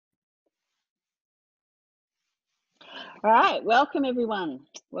All right, welcome everyone.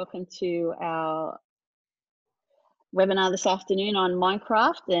 Welcome to our webinar this afternoon on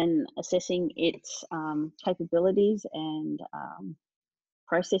Minecraft and assessing its capabilities and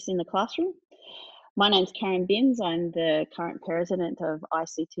process in the classroom. My name's Karen Binns. I'm the current president of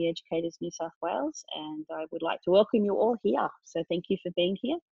ICT Educators New South Wales, and I would like to welcome you all here. So thank you for being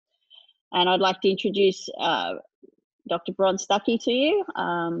here. And I'd like to introduce Dr. Bron Stuckey to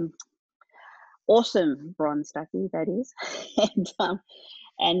you. Awesome Bron Stuckey, that is.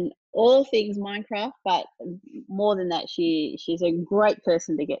 and all things Minecraft, but more than that, she's a great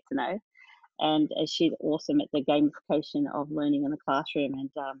person to get to know, and she's awesome at the gamification of learning in the classroom. And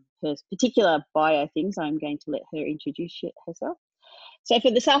her particular bio things, I'm going to let her introduce herself. So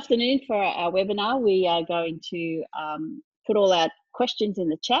for this afternoon, for our webinar, we are going to put all our questions in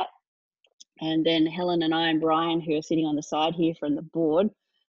the chat, and then Helen and I and Brian, who are sitting on the side here from the board,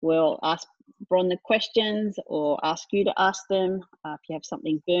 will ask Bron the questions or ask you to ask them. If you have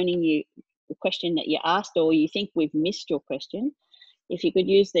something burning you, the question that you asked, or you think we've missed your question, if you could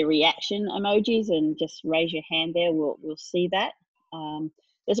use the reaction emojis and just raise your hand there, we'll see that.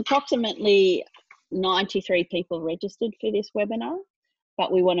 There's approximately 93 people registered for this webinar,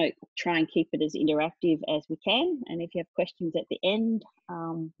 but we want to try and keep it as interactive as we can. And if you have questions at the end,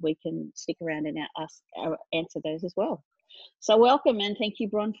 we can stick around and answer those as well. So welcome, and thank you,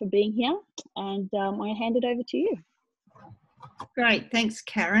 Bron, for being here. And I hand it over to you. Great, thanks,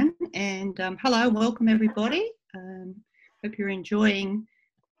 Karen. And hello, welcome everybody. Hope you're enjoying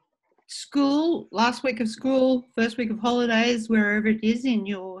school, last week of school, first week of holidays, wherever it is in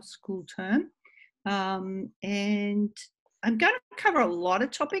your school term. And I'm going to cover a lot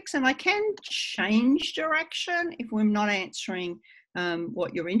of topics, and I can change direction if we're not answering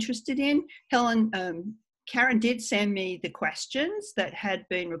what you're interested in. Karen did send me the questions that had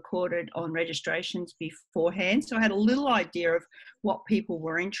been recorded on registrations beforehand, so I had a little idea of what people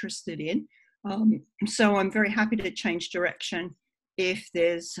were interested in. So I'm very happy to change direction if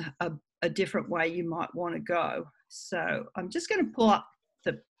there's a different way you might want to go. So I'm just going to pull up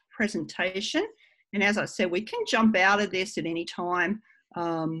the presentation, and as I said, we can jump out of this at any time.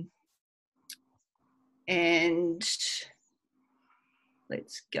 And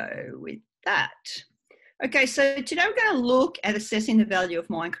let's go with that. Okay, so today we're going to look at assessing the value of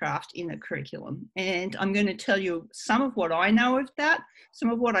Minecraft in the curriculum. And I'm going to tell you some of what I know of that, some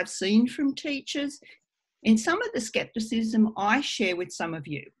of what I've seen from teachers, and some of the skepticism I share with some of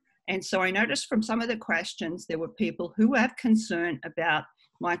you. And so I noticed from some of the questions, there were people who have concern about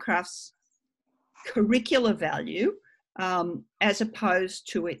Minecraft's curricular value as opposed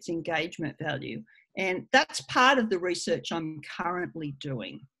to its engagement value. And that's part of the research I'm currently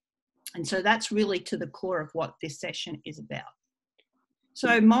doing. And so that's really to the core of what this session is about.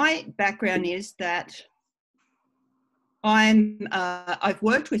 So my background is that I've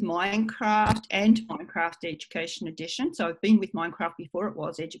worked with Minecraft and Minecraft Education Edition. So I've been with Minecraft before it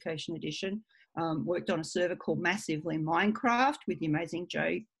was Education Edition. Worked on a server called Massively Minecraft with the amazing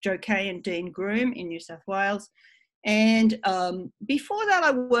Joe Kay and Dean Groom in New South Wales. And before that,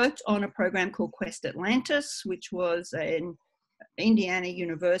 I worked on a program called Quest Atlantis, which was an Indiana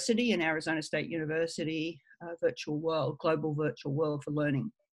University and Arizona State University virtual world, global virtual world for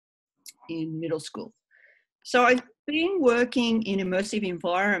learning in middle school. So I've been working in immersive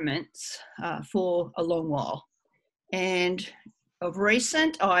environments for a long while. And of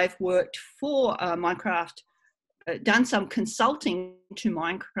recent, I've worked for Minecraft, done some consulting to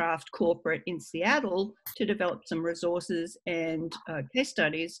Minecraft corporate in Seattle to develop some resources and case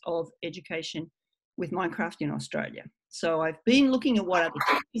studies of education with Minecraft in Australia. So I've been looking at what other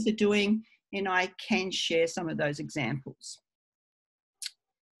teachers are doing, and I can share some of those examples.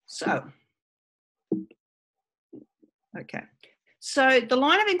 So, okay. So the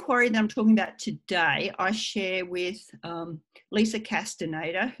line of inquiry that I'm talking about today, I share with Lisa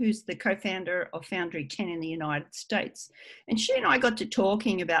Castaneda, who's the co-founder of Foundry 10 in the United States. And she and I got to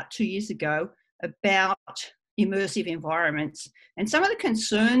talking about 2 years ago about immersive environments and some of the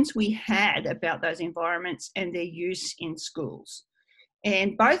concerns we had about those environments and their use in schools.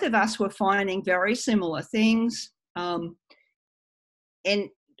 And both of us were finding very similar things. And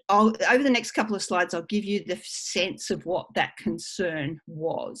over the next couple of slides, I'll give you the sense of what that concern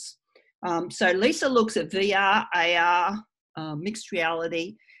was. So Lisa looks at VR, AR, mixed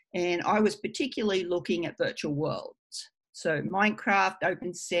reality, and I was particularly looking at virtual worlds. So Minecraft,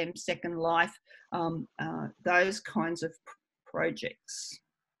 OpenSem, Second Life, those kinds of projects.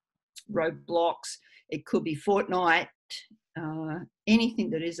 Roblox, it could be Fortnite, anything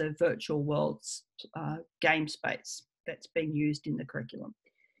that is a virtual world game space that's being used in the curriculum.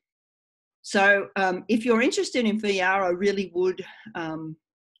 So if you're interested in VR, I really would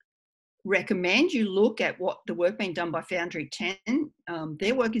recommend you look at what the work being done by Foundry 10.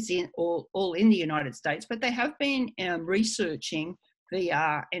 Their work is all in the United States, but they have been researching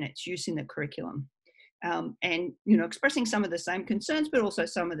VR and its use in the curriculum. And, you know, expressing some of the same concerns, but also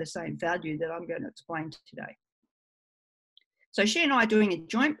some of the same value that I'm going to explain today. So she and I are doing a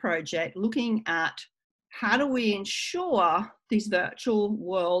joint project looking at how do we ensure these virtual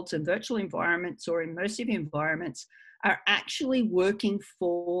worlds and virtual environments or immersive environments are actually working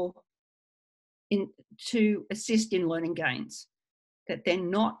to assist in learning gains, that they're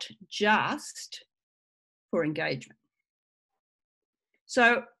not just for engagement.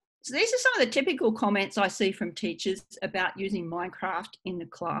 So these are some of the typical comments I see from teachers about using Minecraft in the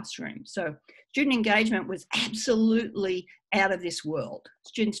classroom. So student engagement was absolutely out of this world.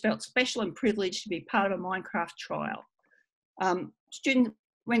 Students felt special and privileged to be part of a Minecraft trial.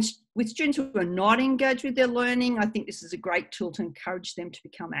 With students who are not engaged with their learning, I think this is a great tool to encourage them to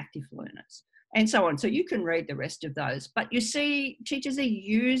become active learners, and so on. So you can read the rest of those. But you see, teachers are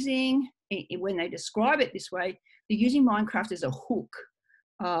using, when they describe it this way, they're using Minecraft as a hook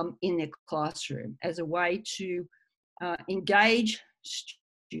in their classroom, as a way to engage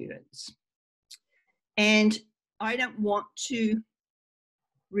students. And I don't want to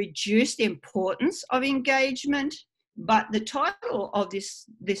reduce the importance of engagement, but the title of this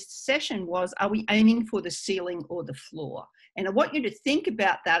session was, are we aiming for the ceiling or the floor? And I want you to think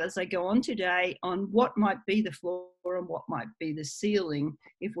about that as I go on today on what might be the floor and what might be the ceiling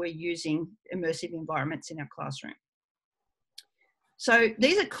if we're using immersive environments in our classroom. So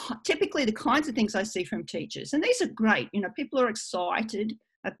these are typically the kinds of things I see from teachers, and these are great. You know, people are excited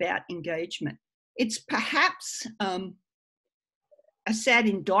about engagement. It's perhaps a sad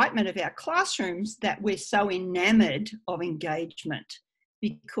indictment of our classrooms that we're so enamored of engagement,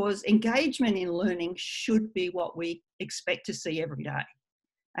 because engagement in learning should be what we expect to see every day.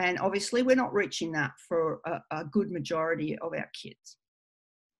 And obviously we're not reaching that for a good majority of our kids.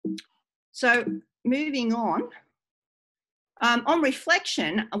 So moving on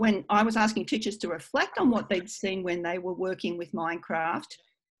reflection, when I was asking teachers to reflect on what they'd seen when they were working with Minecraft,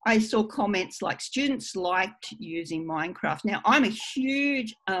 I saw comments like students liked using Minecraft. Now, I'm a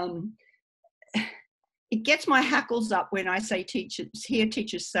huge, it gets my hackles up when I say hear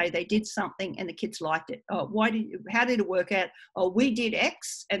teachers say they did something and the kids liked it. Oh, how did it work out? Oh, we did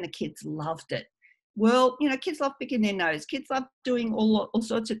X and the kids loved it. Well, you know, kids love picking their nose. Kids love doing all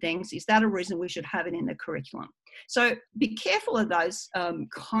sorts of things. Is that a reason we should have it in the curriculum? So be careful of those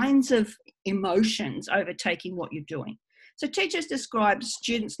kinds of emotions overtaking what you're doing. So teachers described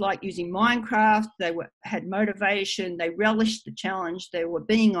students like using Minecraft. They had motivation. They relished the challenge. They were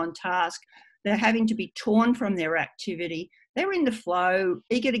being on task. They're having to be torn from their activity. They were in the flow,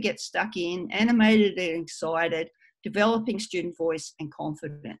 eager to get stuck in, animated and excited, developing student voice and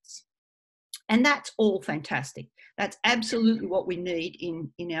confidence. And that's all fantastic. That's absolutely what we need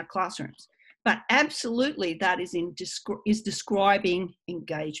in our classrooms. But absolutely that is describing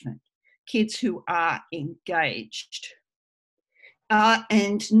engagement. Kids who are engaged.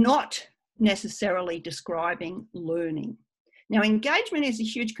 And not necessarily describing learning. Now, engagement is a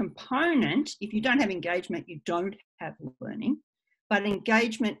huge component. If you don't have engagement, you don't have learning. But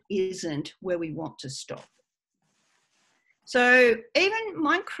engagement isn't where we want to stop. So even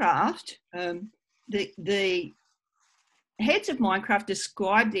Minecraft, the heads of Minecraft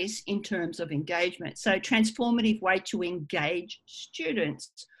describe this in terms of engagement. So transformative way to engage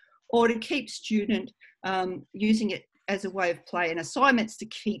students, or to keep student using it as a way of play, and assignments to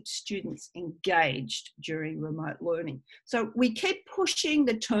keep students engaged during remote learning. So we keep pushing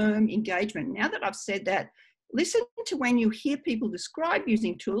the term engagement. Now that I've said that, listen to when you hear people describe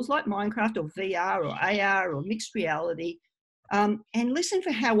using tools like Minecraft or VR or AR or mixed reality, and listen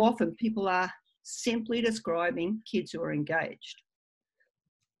for how often people are simply describing kids who are engaged.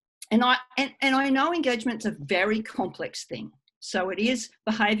 And I know engagement's a very complex thing. So it is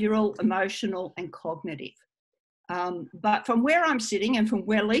behavioural, emotional, and cognitive. But from where I'm sitting and from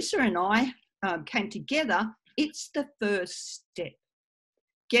where Lisa and I came together, it's the first step.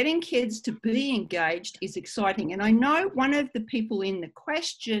 Getting kids to be engaged is exciting. And I know one of the people in the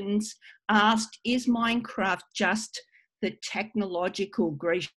questions asked, is Minecraft just the technological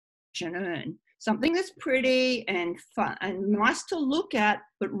Grecian urn? Something that's pretty and fun and nice to look at,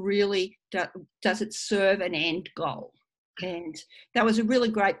 but really does it serve an end goal? And that was a really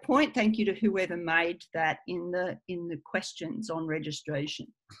great point. Thank you to whoever made that in the questions on registration.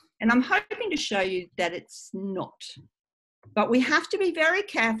 And I'm hoping to show you that it's not. But we have to be very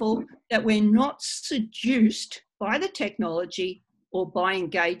careful that we're not seduced by the technology or by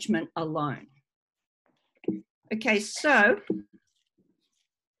engagement alone. Okay, so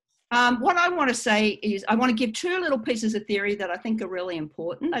what I want to say is I want to give two little pieces of theory that I think are really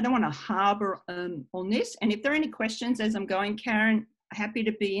important. I don't want to harbour on this. And if there are any questions as I'm going, Karen, happy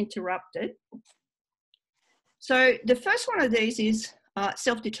to be interrupted. So the first one of these is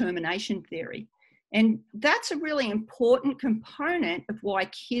self-determination theory. And that's a really important component of why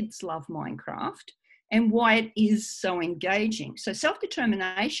kids love Minecraft and why it is so engaging. So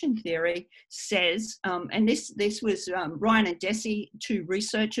self-determination theory says, and this was Ryan and Desi, two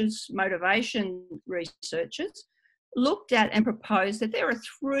researchers, motivation researchers, looked at and proposed that there are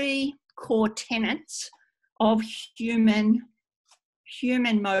three core tenets of human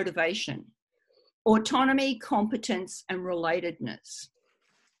motivation: autonomy, competence, and relatedness.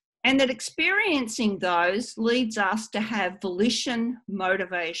 And that experiencing those leads us to have volition,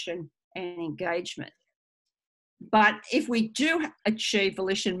 motivation, and engagement. But if we do achieve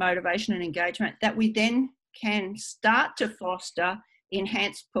volition, motivation, and engagement, that we then can start to foster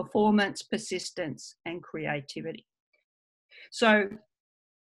enhanced performance, persistence, and creativity. So,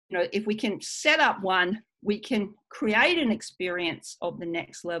 if we can set up one, we can create an experience of the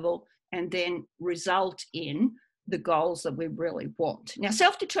next level and then result in the goals that we really want. Now,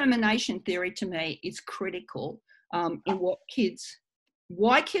 self-determination theory to me is critical in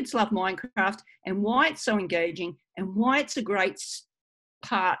why kids love Minecraft and why it's so engaging and why it's a great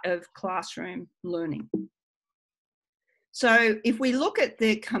part of classroom learning. So if we look at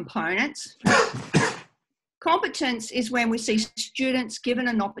the components, competence is when we see students given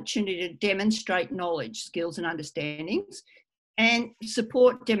an opportunity to demonstrate knowledge, skills, and understandings, and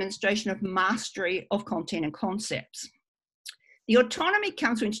support demonstration of mastery of content and concepts. The autonomy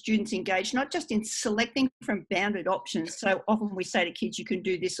comes when students engage not just in selecting from bounded options. So often we say to kids, you can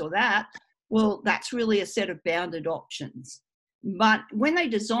do this or that. Well, that's really a set of bounded options. But when they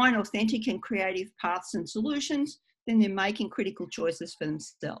design authentic and creative paths and solutions, then they're making critical choices for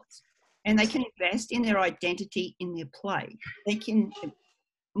themselves. And they can invest in their identity in their play. They can,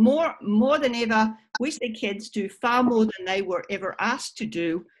 more than ever, we see kids do far more than they were ever asked to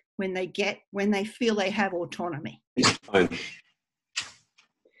do when they feel they have autonomy.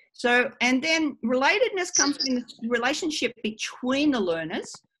 So, and then relatedness comes in the relationship between the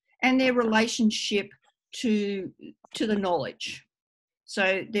learners and their relationship to the knowledge.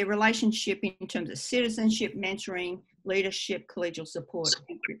 So their relationship in terms of citizenship, mentoring, leadership, collegial support,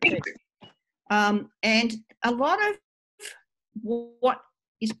 and critique. And a lot of what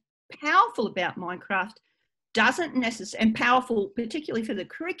is powerful about Minecraft doesn't necessarily, and powerful particularly for the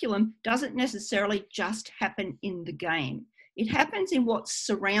curriculum, doesn't necessarily just happen in the game. It happens in what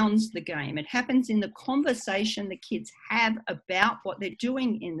surrounds the game. It happens in the conversation the kids have about what they're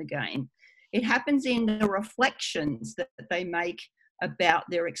doing in the game. It happens in the reflections that they make about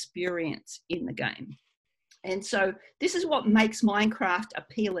their experience in the game. And so this is what makes Minecraft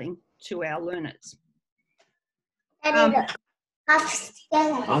appealing to our learners.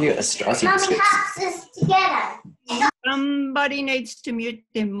 Somebody needs to mute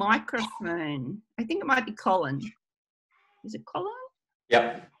their microphone. I think it might be Colin. Is it Colin?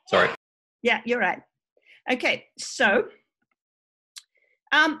 Yep, sorry. Yeah, you're right. Okay, so,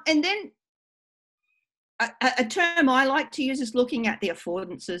 and then a term I like to use is looking at the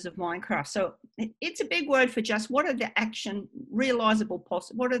affordances of Minecraft. So it's a big word for just what are the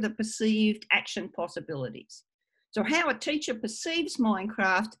what are the perceived action possibilities. So how a teacher perceives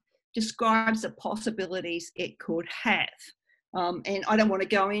Minecraft describes the possibilities it could have. And I don't want to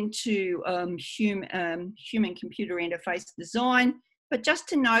go into human-computer interface design, but just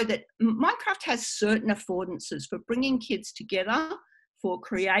to know that Minecraft has certain affordances for bringing kids together, for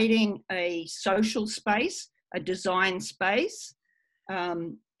creating a social space, a design space,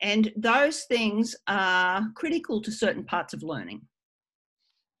 and those things are critical to certain parts of learning.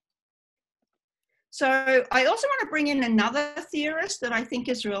 So I also want to bring in another theorist that I think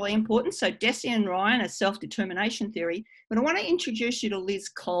is really important. So Desi and Ryan are self-determination theory, but I want to introduce you to Liz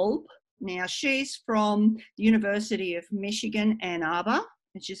Kolb. Now she's from the University of Michigan, Ann Arbor,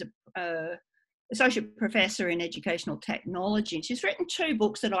 and she's a associate professor in educational technology. And she's written two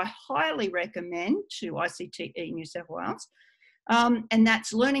books that I highly recommend to ICTE New South Wales. And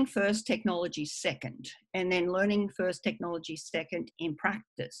that's Learning First, Technology Second, and then Learning First, Technology Second in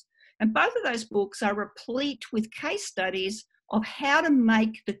Practice. And both of those books are replete with case studies of how to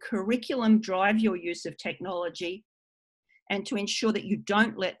make the curriculum drive your use of technology and to ensure that you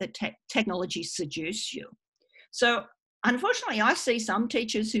don't let the technology seduce you. So unfortunately, I see some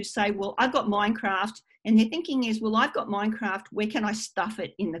teachers who say, well, I've got Minecraft, and their thinking is, well, I've got Minecraft, where can I stuff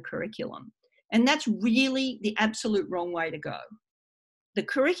it in the curriculum? And that's really the absolute wrong way to go. the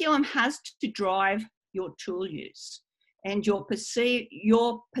curriculum has to drive your tool use, and your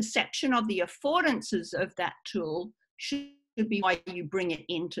perception of the affordances of that tool should be why you bring it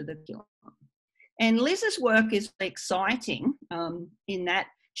into the curriculum. And Liz's work is exciting in that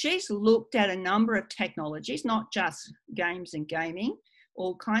she's looked at a number of technologies, not just games and gaming,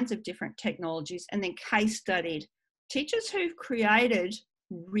 all kinds of different technologies, and then case studied teachers who've created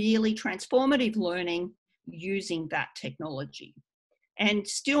really transformative learning using that technology, and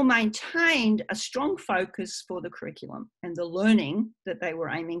still maintained a strong focus for the curriculum and the learning that they were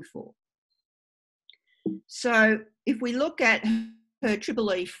aiming for. So if we look at her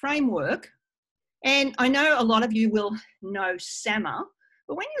EEE framework, and I know a lot of you will know SAMR,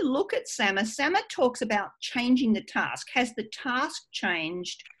 but when you look at SAMR, SAMR talks about changing the task. Has the task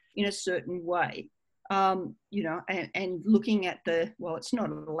changed in a certain way? You know, and looking at well, it's not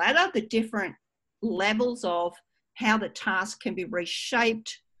a ladder, the different levels of how the task can be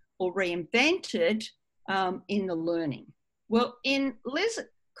reshaped or reinvented in the learning. Well, in Liz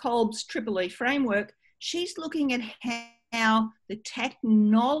Kolb's EEE framework, she's looking at how the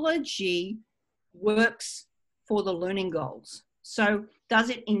technology works for the learning goals. So does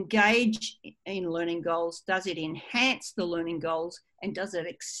it engage in learning goals? Does it enhance the learning goals? And does it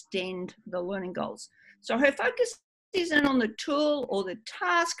extend the learning goals? So her focus isn't on the tool or the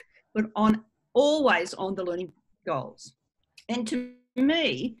task, but always on the learning goals. And to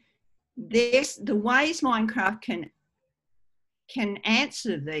me, the ways Minecraft can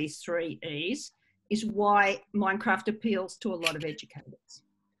answer these 3 E's is why Minecraft appeals to a lot of educators.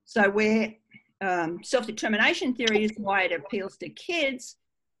 So where self-determination theory is why it appeals to kids,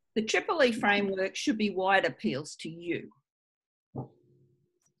 the EEE framework should be why it appeals to you.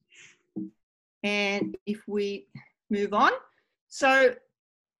 And if we move on, so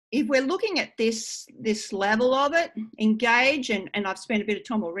if we're looking at this level of it, engage, and I've spent a bit of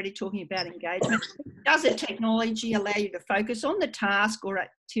time already talking about engagement, does a technology allow you to focus on the task or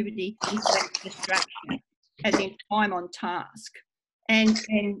activity instead of distraction, as in time on task? And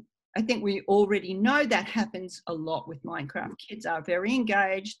I think we already know that happens a lot with Minecraft. Kids are very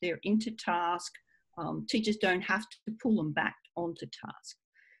engaged, they're into task. Teachers don't have to pull them back onto task.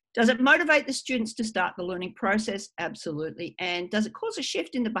 Does it motivate the students to start the learning process? Absolutely. And does it cause a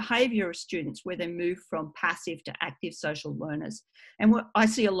shift in the behaviour of students where they move from passive to active social learners? And I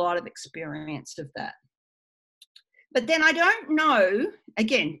see a lot of experience of that. But then I don't know,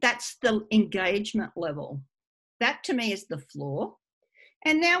 again, that's the engagement level. That to me is the floor.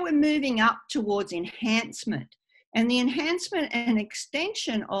 And now we're moving up towards enhancement. And the enhancement and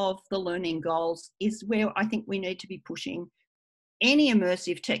extension of the learning goals is where I think we need to be pushing any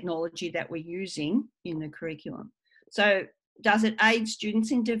immersive technology that we're using in the curriculum. So does it aid students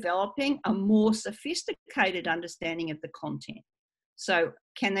in developing a more sophisticated understanding of the content? So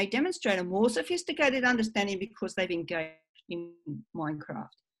can they demonstrate a more sophisticated understanding because they've engaged in Minecraft?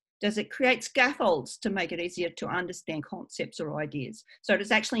 Does it create scaffolds to make it easier to understand concepts or ideas? So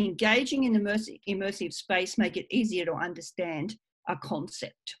does actually engaging in immersive space make it easier to understand a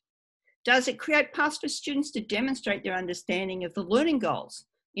concept? Does it create paths for students to demonstrate their understanding of the learning goals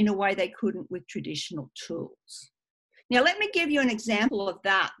in a way they couldn't with traditional tools? Now, let me give you an example of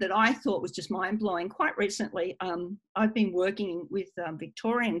that I thought was just mind-blowing. Quite recently, I've been working with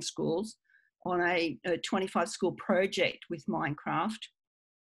Victorian schools on a 25-school project with Minecraft,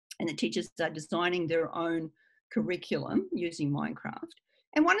 and the teachers are designing their own curriculum using Minecraft.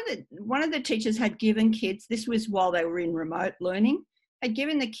 And one of the teachers had given kids, this was while they were in remote learning, had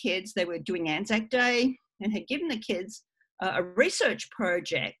given the kids, they were doing Anzac Day, and had given the kids a research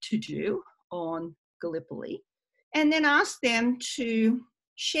project to do on Gallipoli, and then asked them to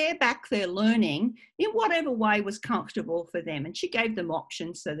share back their learning in whatever way was comfortable for them. And she gave them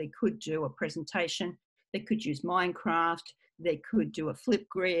options, so they could do a presentation, they could use Minecraft, they could do a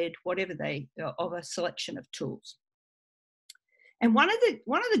Flipgrid, whatever of a selection of tools. And one of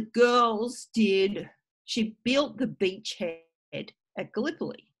the girls she built the beachhead at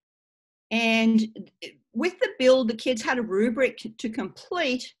Gallipoli. And with the build, the kids had a rubric to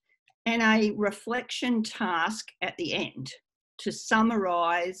complete and a reflection task at the end to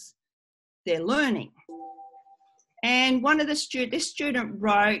summarise their learning. And this student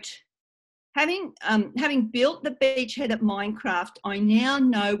wrote, having built the beachhead at Minecraft, I now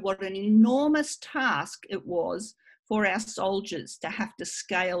know what an enormous task it was for our soldiers to have to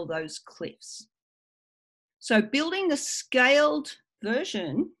scale those cliffs. So building the scaled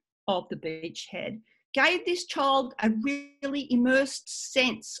version of the beachhead gave this child a really immersed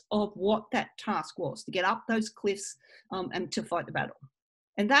sense of what that task was, to get up those cliffs and to fight the battle.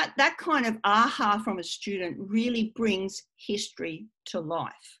 And that kind of aha from a student really brings history to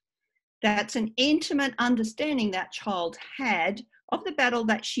life. That's an intimate understanding that child had of the battle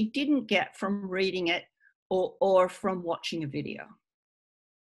that she didn't get from reading it or from watching a video.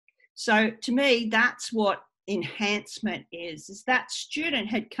 So to me, that's what enhancement is that student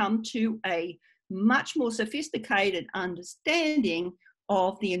had come to a much more sophisticated understanding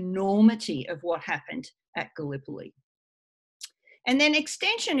of the enormity of what happened at Gallipoli. And then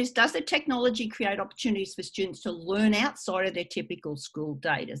extension is, does the technology create opportunities for students to learn outside of their typical school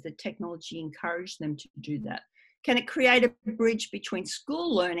day? Does the technology encourage them to do that? Can it create a bridge between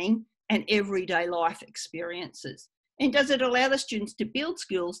school learning and everyday life experiences? And does it allow the students to build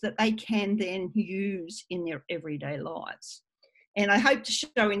skills that they can then use in their everyday lives? And I hope to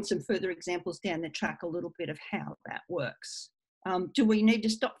show in some further examples down the track a little bit of how that works. Do we need to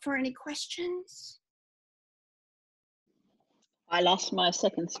stop for any questions? I lost my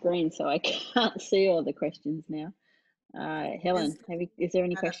second screen, so I can't see all the questions now. Helen, is there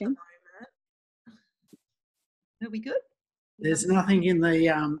any questions? Are we good? There's nothing in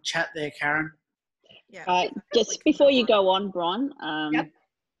the chat there, Karen. Yeah. Just before you go on, Bron, Yep.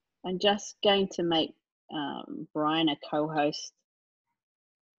 I'm just going to make Brian a co-host.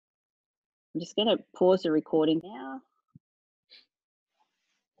 I'm just going to pause the recording now.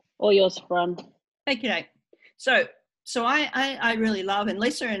 All yours, Bron. Okay. So I really love, and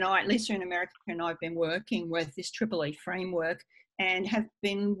Lisa in America and I have been working with this EEE framework and have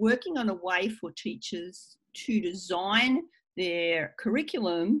been working on a way for teachers to design their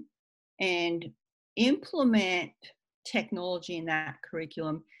curriculum and implement technology in that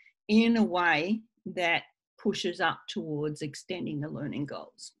curriculum in a way that pushes up towards extending the learning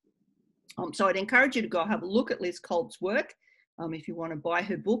goals. So I'd encourage you to go have a look at Liz Kolb's work. If you want to buy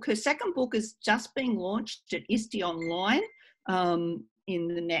her book. Her second book is just being launched at ICTE Online in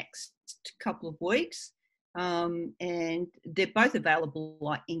the next couple of weeks. And they're both available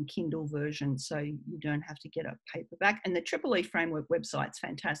like in Kindle version, so you don't have to get a paperback. And the EEE framework website's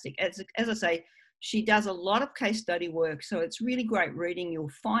fantastic. As I say, she does a lot of case study work, so it's really great reading. You'll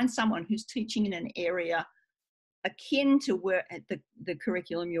find someone who's teaching in an area akin to where at the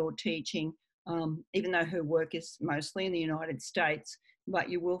curriculum you're teaching. Even though her work is mostly in the United States, but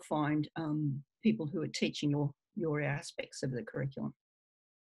you will find people who are teaching your aspects of the curriculum.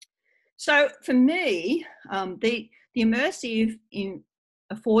 So for me, the immersive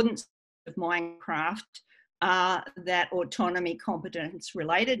affordance of Minecraft are that autonomy, competence,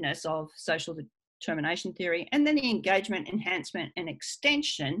 relatedness of social determination theory, and then the engagement, enhancement, and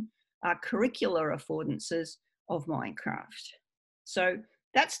extension are curricular affordances of Minecraft. So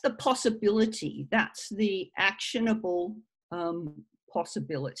that's the possibility. That's the actionable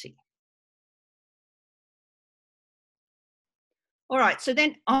possibility. All right, so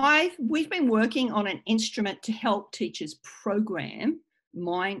then we've been working on an instrument to help teachers program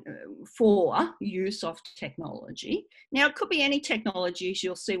for use of technology. Now, it could be any technology, as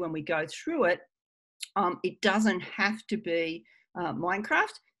you'll see when we go through it. It doesn't have to be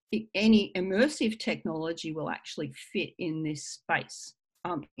Minecraft. Any immersive technology will actually fit in this space.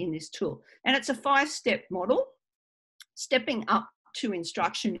 In this tool. And it's a 5-step model, stepping up to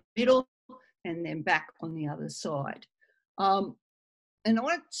instruction middle and then back on the other side. And I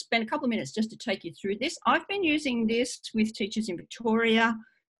want to spend a couple of minutes just to take you through this. I've been using this with teachers in Victoria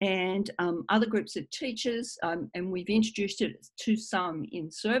and other groups of teachers, and we've introduced it to some in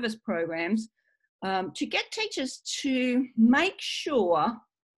service programs to get teachers to make sure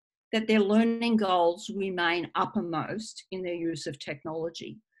that their learning goals remain uppermost in their use of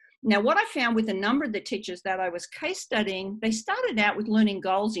technology. Now, what I found with a number of the teachers that I was case studying, they started out with learning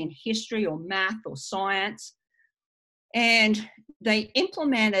goals in history or math or science, and they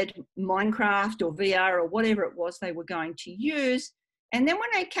implemented Minecraft or VR or whatever it was they were going to use. And then when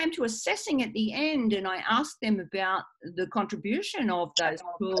they came to assessing at the end and I asked them about the contribution of those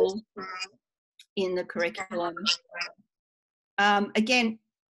tools in the curriculum, again,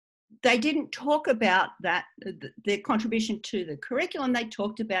 they didn't talk about that, their contribution to the curriculum. They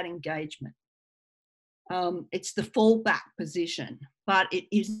talked about engagement. It's the fallback position, but it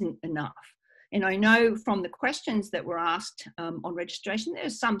isn't enough. And I know from the questions that were asked on registration,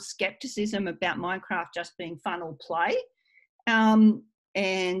 there's some skepticism about Minecraft just being fun or play.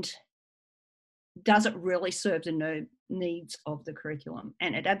 And does it really serve the needs of the curriculum?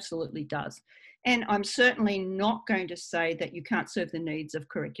 And it absolutely does. And I'm certainly not going to say that you can't serve the needs of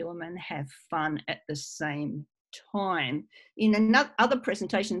curriculum and have fun at the same time. In other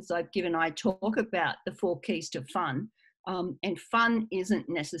presentations I've given, I talk about the 4 keys to fun. And fun isn't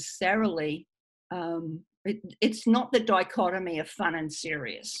necessarily It's not the dichotomy of fun and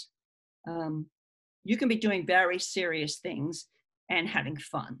serious. You can be doing very serious things and having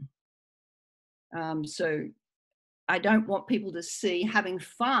fun. So I don't want people to see having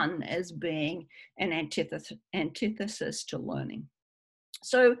fun as being an antithesis to learning.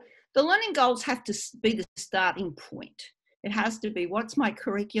 So the learning goals have to be the starting point. It has to be, what's my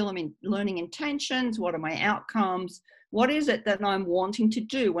curriculum in learning intentions? What are my outcomes? What is it that I'm wanting to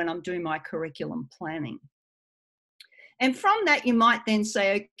do when I'm doing my curriculum planning? And from that, you might then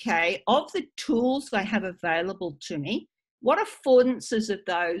say, okay, of the tools I have available to me, what affordances of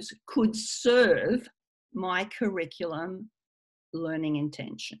those could serve my curriculum learning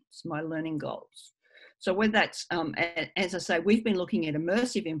intentions, my learning goals? So whether that's, as I say, we've been looking at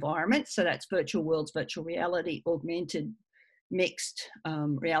immersive environments, so that's virtual worlds, virtual reality, augmented, mixed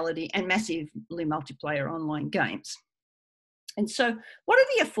reality, and massively multiplayer online games. And so what are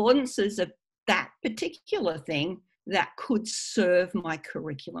the affordances of that particular thing that could serve my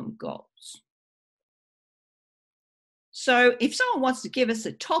curriculum goals? So if someone wants to give us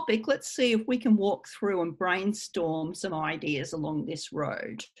a topic, let's see if we can walk through and brainstorm some ideas along this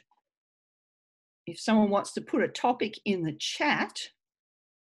road. If someone wants to put a topic in the chat,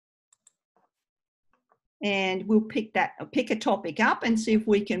 and we'll pick a topic up and see if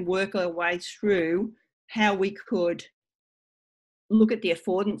we can work our way through how we could look at the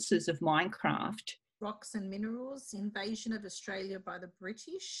affordances of Minecraft. Rocks and minerals, invasion of Australia by the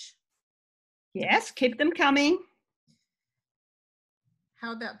British. Yes, keep them coming.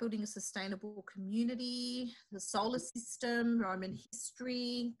 How about building a sustainable community, the solar system, Roman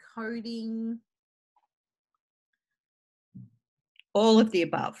history, coding. All of the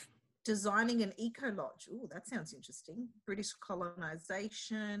above. Designing an eco-lodge. Oh, that sounds interesting. British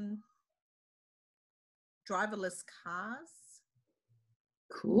colonisation. Driverless cars.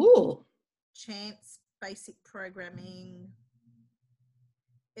 Cool. Chance, basic programming.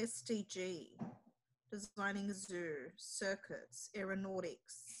 SDG. Designing a zoo, circuits,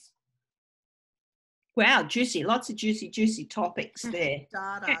 aeronautics. Wow, juicy. Lots of juicy topics there.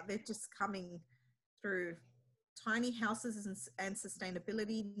 Data, they're just coming through. Tiny houses and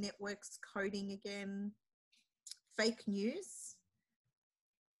sustainability, networks, coding again. Fake news.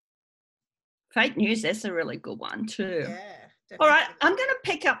 Fake news, that's a really good one too. Yeah, definitely. All right, I'm going to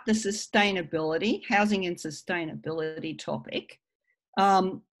pick up the sustainability, housing and sustainability topic.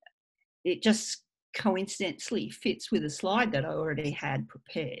 It just coincidentally fits with a slide that I already had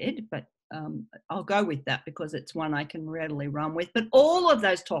prepared, but I'll go with that because it's one I can readily run with. But all of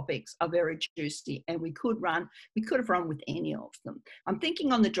those topics are very juicy, and we could have run with any of them. I'm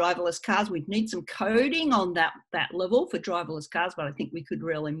thinking on the driverless cars, we'd need some coding on that level for driverless cars, but I think we could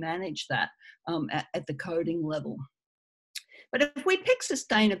really manage that at the coding level. But if we pick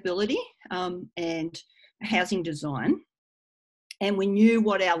sustainability and housing design, and we knew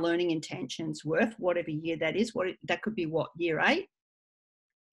what our learning intentions were, for whatever year that is, that could be what, year 8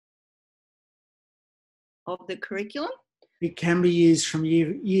 of the curriculum? It can be used from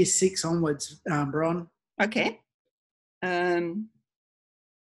year 6 onwards, Bron. Okay. All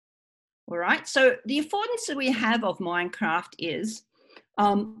right. So the affordance that we have of Minecraft is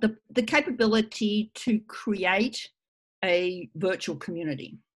the capability to create a virtual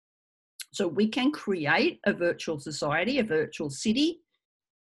community. So we can create a virtual society, a virtual city,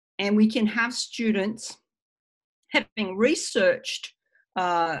 and we can have students having researched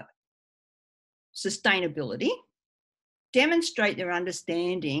sustainability, demonstrate their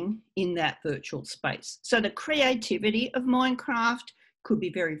understanding in that virtual space. So the creativity of Minecraft could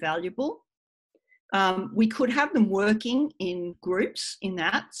be very valuable. We could have them working in groups in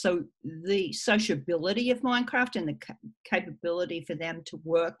that. So the sociability of Minecraft and the capability for them to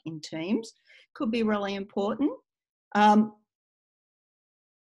work in teams could be really important.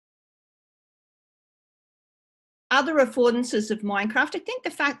 Other affordances of Minecraft, I think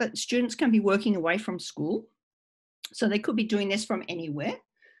the fact that students can be working away from school. So they could be doing this from anywhere,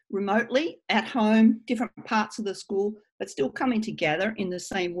 remotely, at home, different parts of the school, but still coming together in the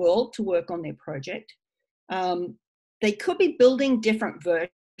same world to work on their project. They could be building different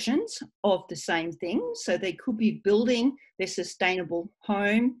versions of the same thing. So they could be building their sustainable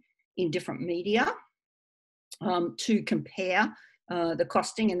home in different media to compare the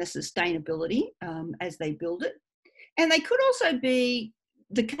costing and the sustainability as they build it. And they could also be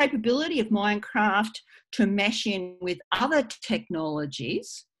the capability of Minecraft to mesh in with other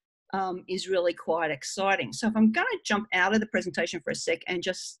technologies is really quite exciting. So if I'm going to jump out of the presentation for a sec and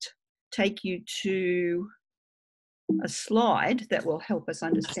just take you to a slide that will help us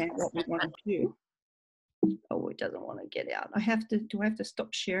understand what we want to do. Oh, it doesn't want to get out. Do I have to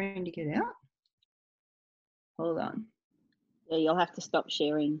stop sharing to get out? Hold on. Yeah, you'll have to stop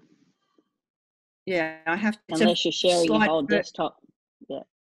sharing Yeah, I have to. unless you're sharing your whole desktop. Yeah.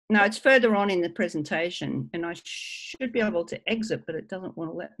 No, it's further on in the presentation, and I should be able to exit, but it doesn't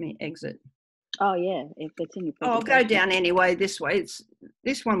want to let me exit. Oh yeah, if it's in your Oh, I'll presentation. go down anyway this way.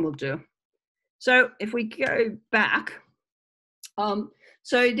 This one will do. So if we go back,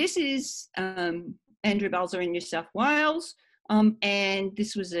 so this is Andrew Balzer in New South Wales, and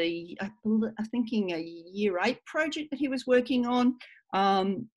this was I'm thinking a year 8 project that he was working on,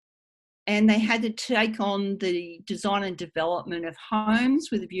 and they had to take on the design and development of homes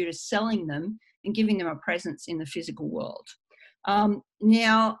with a view to selling them and giving them a presence in the physical world.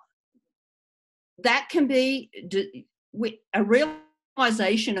 Now, that can be a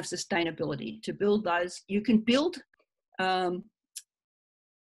realization of sustainability. To build those, you can build a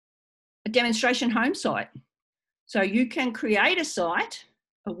demonstration home site. So you can create a site,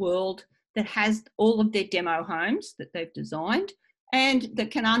 a world that has all of their demo homes that they've designed and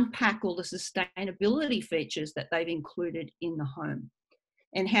that can unpack all the sustainability features that they've included in the home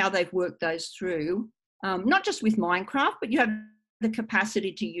and how they've worked those through, not just with Minecraft, but you have the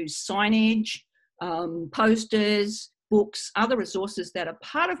capacity to use signage, posters, books, other resources that are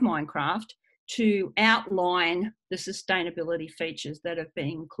part of Minecraft to outline the sustainability features that have been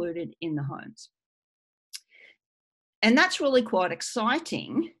included in the homes. And that's really quite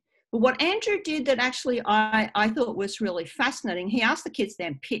exciting. But what Andrew did that actually I thought was really fascinating, he asked the kids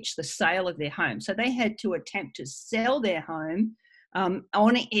then pitch the sale of their home. So they had to attempt to sell their home on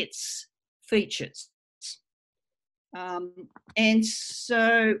its features. And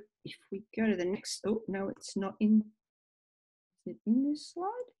so if we go to the next, oh no, it's not in, is it in this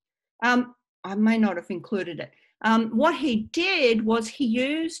slide? I may not have included it. What he did was he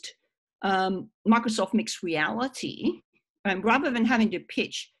used Microsoft Mixed Reality. Rather than having to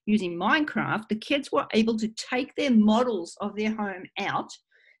pitch using Minecraft, the kids were able to take their models of their home out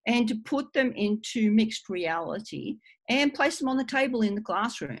and to put them into mixed reality and place them on the table in the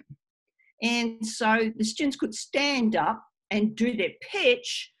classroom. And so the students could stand up and do their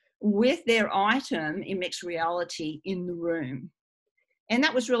pitch with their item in mixed reality in the room. And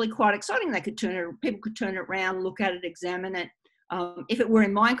that was really quite exciting. People could turn it around, look at it, examine it. If it were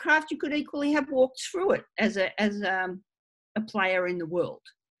in Minecraft, you could equally have walked through it as a player in the world.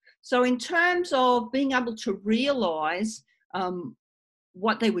 So in terms of being able to realise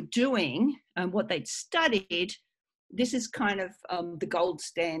what they were doing and what they'd studied, this is kind of the gold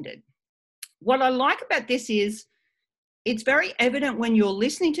standard. What I like about this is it's very evident when you're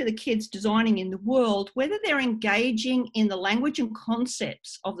listening to the kids designing in the world, whether they're engaging in the language and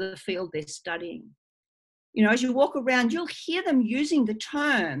concepts of the field they're studying. You know, as you walk around, you'll hear them using the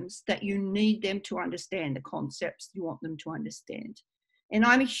terms that you need them to understand, the concepts you want them to understand. And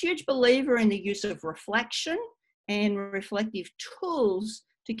I'm a huge believer in the use of reflection and reflective tools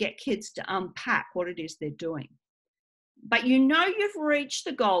to get kids to unpack what it is they're doing. But you know you've reached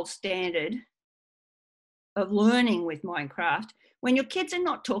the gold standard of learning with Minecraft when your kids are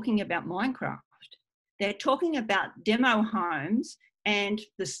not talking about Minecraft. They're talking about demo homes and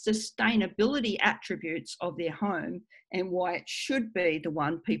the sustainability attributes of their home and why it should be the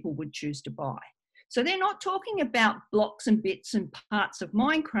one people would choose to buy. So they're not talking about blocks and bits and parts of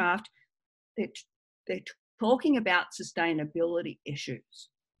Minecraft. They're talking about sustainability issues.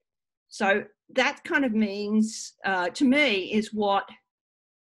 So that kind of means, to me, is what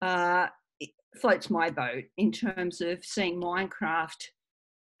floats my boat in terms of seeing Minecraft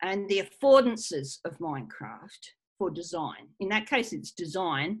and the affordances of Minecraft for design. In that case, it's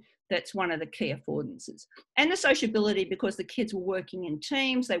design that's one of the key affordances. And the sociability, because the kids were working in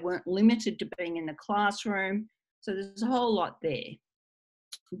teams, they weren't limited to being in the classroom. So there's a whole lot there.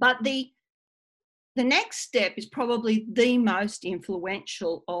 But the next step is probably the most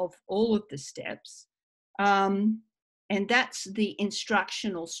influential of all of the steps, and that's the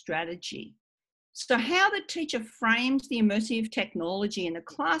instructional strategy. So how the teacher frames the immersive technology in the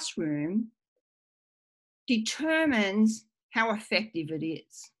classroom determines how effective it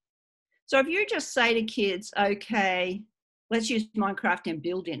is. So if you just say to kids, okay, let's use Minecraft and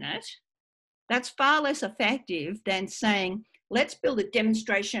build in it, that's far less effective than saying, let's build a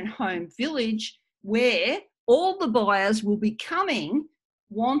demonstration home village where all the buyers will be coming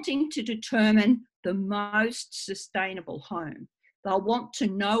wanting to determine the most sustainable home. They'll want to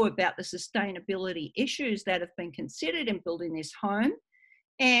know about the sustainability issues that have been considered in building this home,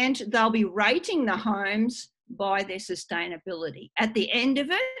 and they'll be rating the homes by their sustainability. At the end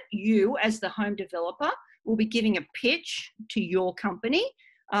of it, you as the home developer will be giving a pitch to your company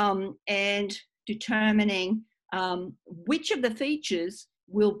and determining which of the features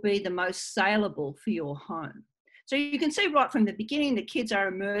will be the most saleable for your home. So you can see right from the beginning, the kids are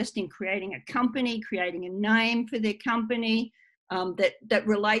immersed in creating a company, creating a name for their company that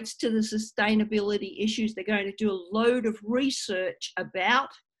relates to the sustainability issues. They're going to do a load of research about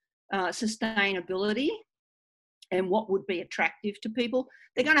sustainability and what would be attractive to people.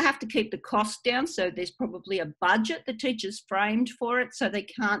 They're going to have to keep the costs down, so there's probably a budget the teachers framed for it, so they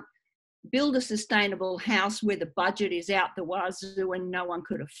can't build a sustainable house where the budget is out the wazoo and no one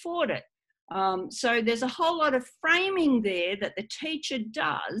could afford it. So there's a whole lot of framing there that the teacher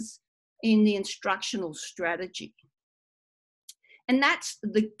does in the instructional strategy. And that's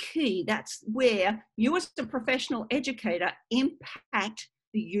the key. That's where you as a professional educator impact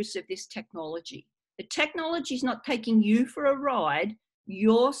the use of this technology. The technology is not taking you for a ride.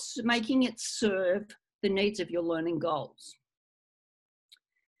 You're making it serve the needs of your learning goals.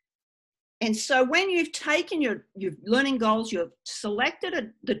 And so when you've taken your learning goals, you've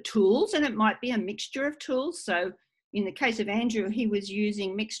selected the tools, and it might be a mixture of tools. So in the case of Andrew, he was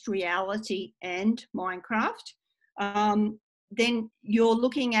using mixed reality and Minecraft. Then you're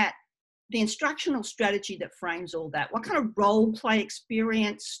looking at the instructional strategy that frames all that. What kind of role play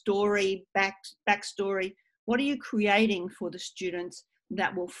experience, story, backstory, what are you creating for the students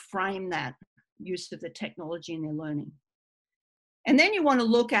that will frame that use of the technology in their learning? And then you want to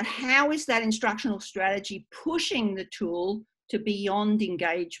look at how is that instructional strategy pushing the tool to beyond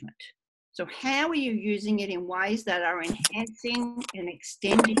engagement. So how are you using it in ways that are enhancing and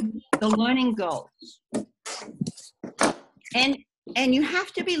extending the learning goals? And you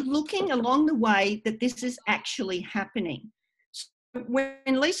have to be looking along the way that this is actually happening. So when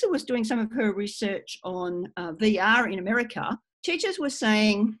Lisa was doing some of her research on VR in America, teachers were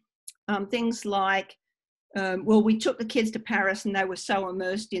saying things like, well, we took the kids to Paris and they were so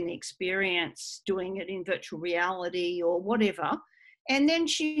immersed in the experience, doing it in virtual reality or whatever. And then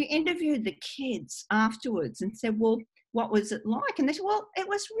she interviewed the kids afterwards and said, well, what was it like? And they said, well, it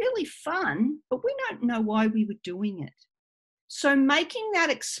was really fun, but we don't know why we were doing it. So making that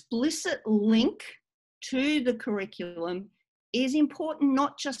explicit link to the curriculum is important,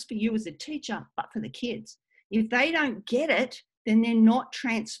 not just for you as a teacher, but for the kids. If they don't get it, then they're not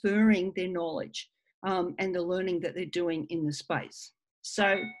transferring their knowledge and the learning that they're doing in the space.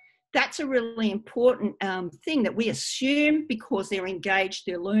 So that's a really important thing that we assume because they're engaged,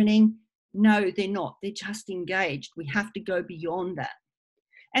 they're learning. No, they're not. They're just engaged. We have to go beyond that.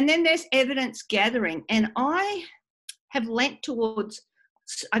 And then there's evidence gathering. And I have lent towards,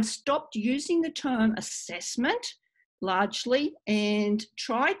 I've stopped using the term assessment largely and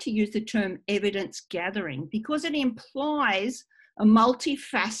tried to use the term evidence gathering because it implies a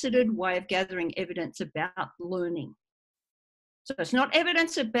multifaceted way of gathering evidence about learning. So it's not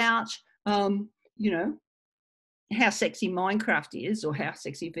evidence about, you know, how sexy Minecraft is or how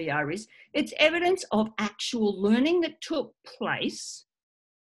sexy VR is. It's evidence of actual learning that took place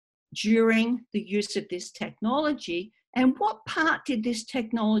during the use of this technology, and what part did this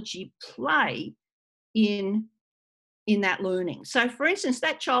technology play in that learning. So for instance,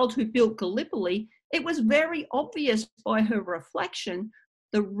 that child who built Gallipoli, it was very obvious by her reflection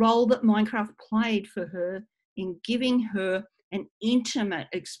the role that Minecraft played for her in giving her an intimate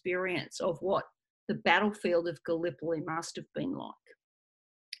experience of what the battlefield of Gallipoli must have been like.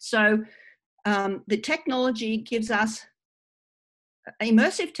 So the technology gives us,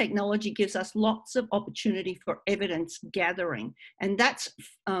 immersive technology gives us lots of opportunity for evidence gathering, and that's,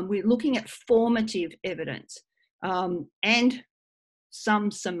 we're looking at formative evidence and some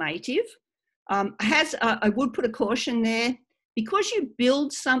summative. I would put a caution there, because you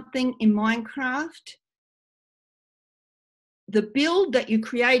build something in Minecraft, the build that you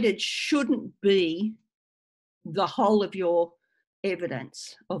created shouldn't be the whole of your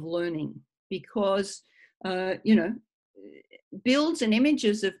evidence of learning, because, you know, builds and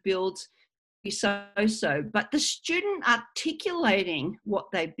images of builds be so, but the student articulating what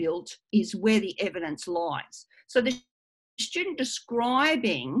they built is where the evidence lies. So the student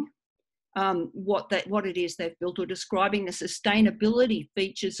describing what it is they've built, or describing the sustainability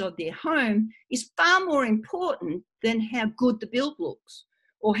features of their home, is far more important than how good the build looks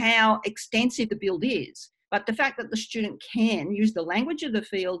or how extensive the build is. But the fact that the student can use the language of the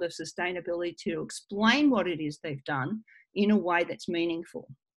field of sustainability to explain what it is they've done in a way that's meaningful.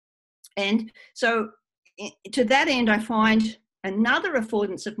 And so to that end, I find another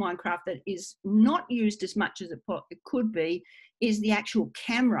affordance of Minecraft that is not used as much as it could be is the actual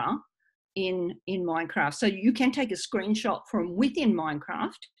camera in Minecraft. So you can take a screenshot from within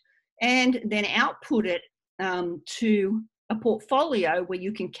Minecraft and then output it to a portfolio where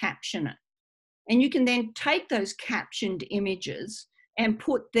you can caption it. And you can then take those captioned images and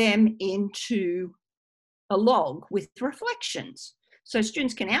put them into a log with reflections. So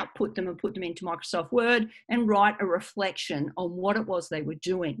students can output them and put them into Microsoft Word and write a reflection on what it was they were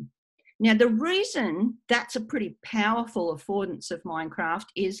doing. Now, the reason that's a pretty powerful affordance of Minecraft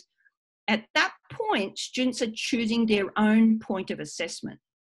is at that point, students are choosing their own point of assessment.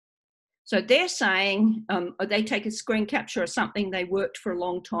 So they're saying, they take a screen capture of something they worked for a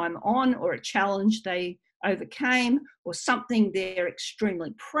long time on, or a challenge they overcame, or something they're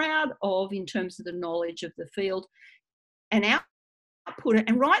extremely proud of in terms of the knowledge of the field, and output it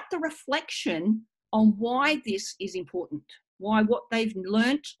and write the reflection on why this is important, why what they've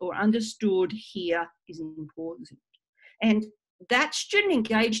learnt or understood here is important. And that student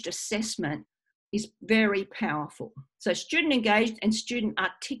engaged assessment is very powerful. So student engaged and student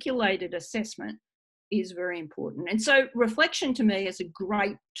articulated assessment is very important. And so reflection to me is a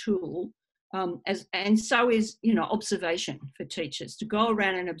great tool, and so is, you know, observation for teachers, to go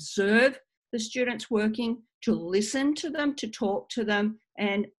around and observe the students working, to listen to them, to talk to them,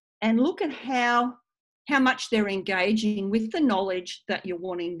 and look at how much they're engaging with the knowledge that you're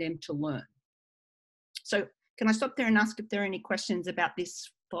wanting them to learn. So can I stop there and ask if there are any questions about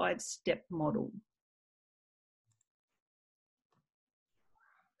this 5-step model?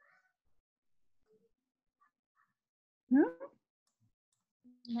 No?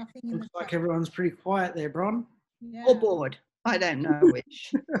 Nothing in Looks the like chat. everyone's pretty quiet there, Bron. Yeah. Or bored? I don't know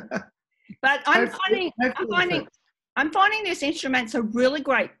which. But I'm finding this instrument's a really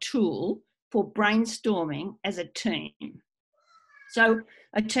great tool for brainstorming as a team. So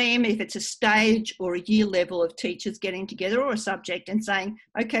a team, if it's a stage or a year level of teachers getting together, or a subject, and saying,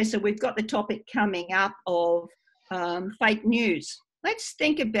 okay, so we've got the topic coming up of fake news. Let's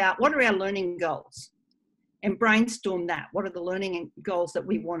think about what are our learning goals and brainstorm that. What are the learning goals that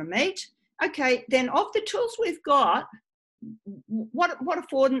we want to meet? Okay, then of the tools we've got, what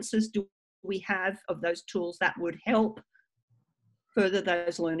affordances do we have of those tools that would help further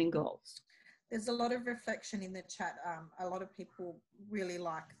those learning goals? There's a lot of reflection in the chat. A lot of people really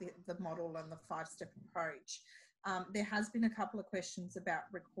like the model and the 5-step approach. There has been a couple of questions about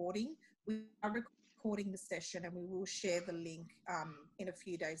recording. We are recording the session, and we will share the link in a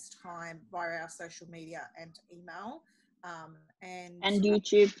few days' time via our social media and email. And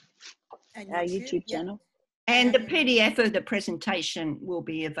YouTube, and our YouTube channel. And the PDF of the presentation will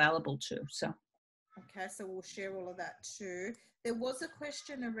be available too. So, okay, so we'll share all of that too. There was a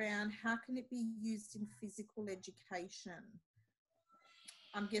question around how can it be used in physical education?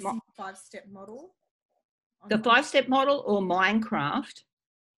 I'm guessing 5-step model. The 5-step model or Minecraft?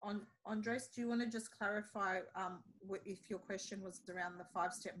 Andres, do you want to just clarify if your question was around the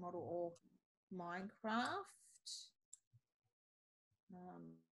 5-step model or Minecraft?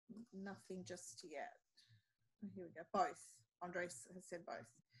 Nothing just yet. Here we go. Both. Andres has said both.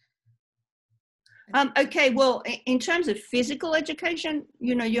 Okay, well, in terms of physical education,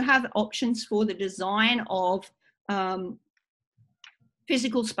 you know, you have options for the design of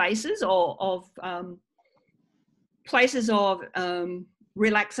physical spaces, or of places of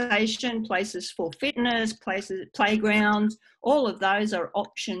relaxation, places for fitness, places, playgrounds. All of those are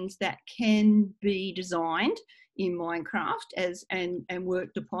options that can be designed in Minecraft and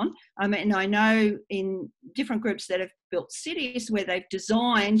worked upon. And I know in different groups that have built cities where they've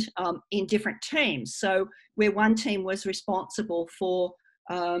designed in different teams. So where one team was responsible for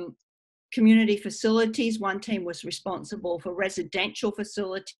community facilities, one team was responsible for residential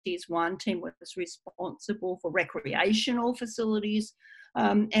facilities, one team was responsible for recreational facilities.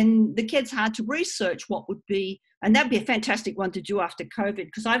 And the kids had to research what would be, and that'd be a fantastic one to do after COVID,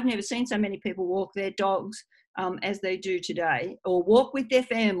 because I've never seen so many people walk their dogs as they do today, or walk with their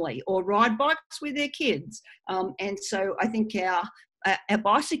family, or ride bikes with their kids. And so I think our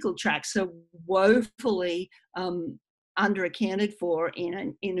bicycle tracks are woefully under-accounted for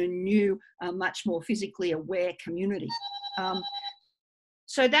in a new, much more physically aware community.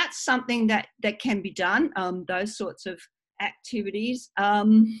 So that's something that can be done, those sorts of activities.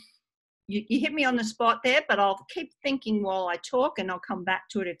 You hit me on the spot there, but I'll keep thinking while I talk, and I'll come back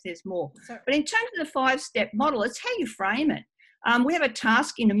to it if there's more. But in terms of the 5-step model, it's how you frame it. We have a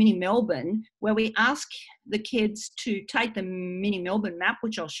task in a mini Melbourne where we ask the kids to take the mini Melbourne map,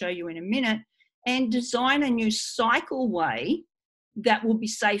 which I'll show you in a minute, and design a new cycleway that will be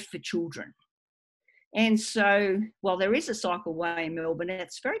safe for children. And so, while there is a cycleway in Melbourne,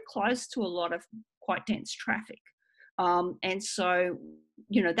 it's very close to a lot of quite dense traffic. And so,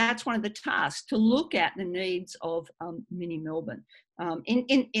 you know, that's one of the tasks, to look at the needs of mini Melbourne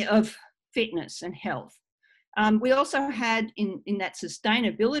of fitness and health. We also had in that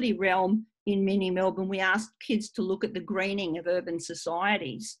sustainability realm in mini Melbourne, we asked kids to look at the greening of urban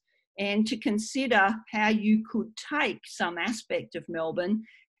societies. and to consider how you could take some aspect of Melbourne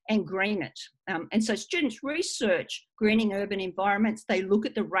and green it. And so students research greening urban environments. They look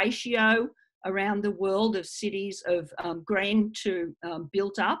at the ratio around the world of cities of green to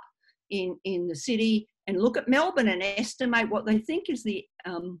built up in the city, and look at Melbourne and estimate what they think is the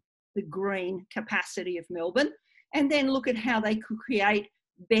green capacity of Melbourne, and then look at how they could create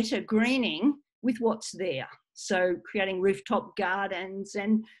better greening with what's there. So creating rooftop gardens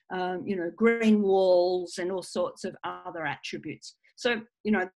and, you know, green walls and all sorts of other attributes. So,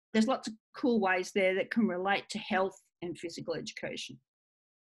 you know, there's lots of cool ways there that can relate to health and physical education.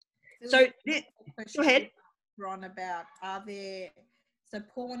 So, go ahead. Bron, about so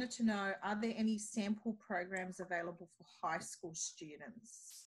Paul wanted to know, are there any sample programs available for high school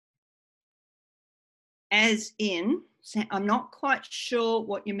students? As in, I'm not quite sure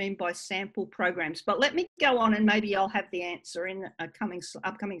what you mean by sample programs, but let me go on and maybe I'll have the answer in a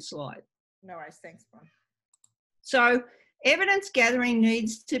upcoming slide. No worries, thanks, Bron. So evidence gathering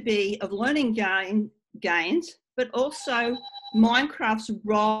needs to be of learning gains, but also Minecraft's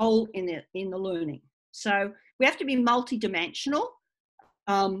role in the learning. So we have to be multidimensional,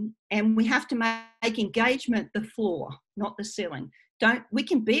 and we have to make engagement the floor, not the ceiling. We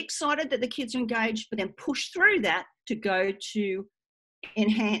can be excited that the kids are engaged, but then push through that to go to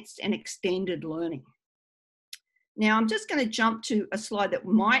enhanced and extended learning. Now, I'm just going to jump to a slide that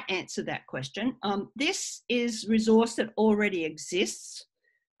might answer that question. This is resource that already exists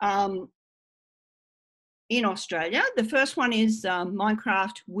in Australia. The first one is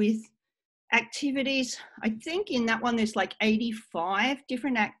Minecraft with activities. I think in that one, there's like 85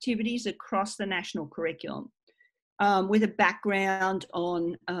 different activities across the national curriculum. With a background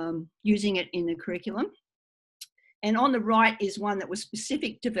on using it in the curriculum. And on the right is one that was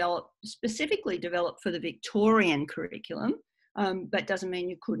specifically developed for the Victorian curriculum, but doesn't mean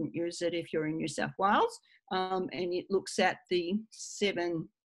you couldn't use it if you're in New South Wales. And it looks at the 7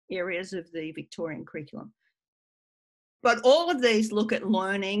 areas of the Victorian curriculum. But all of these look at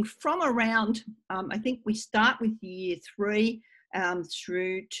learning from around, I think we start with year 3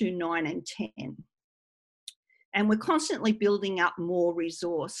 through to 9 and 10. And we're constantly building up more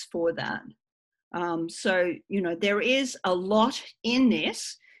resource for that. So, you know, there is a lot in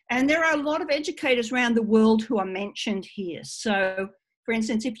this, and there are a lot of educators around the world who are mentioned here. So, for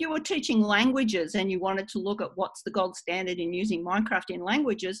instance, if you were teaching languages and you wanted to look at what's the gold standard in using Minecraft in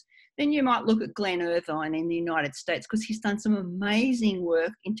languages, then you might look at Glenn Irvine in the United States, because he's done some amazing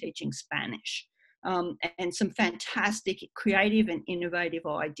work in teaching Spanish and some fantastic creative and innovative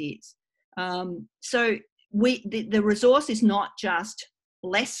ideas. So the resource is not just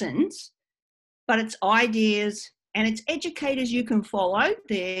lessons, but it's ideas, and it's educators you can follow.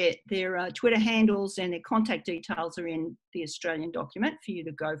 Their Twitter handles and their contact details are in the Australian document for you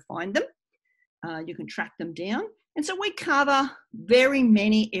to go find them. You can track them down. And so we cover very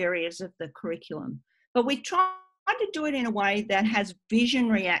many areas of the curriculum, but we try to do it in a way that has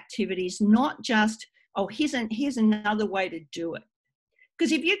visionary activities, not just, oh, here's another way to do it.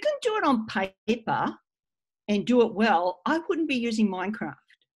 Because if you can do it on paper and do it well, I wouldn't be using Minecraft.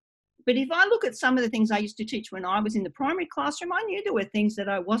 But if I look at some of the things I used to teach when I was in the primary classroom, I knew there were things that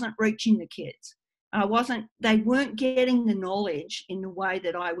I wasn't reaching the kids. They weren't getting the knowledge in the way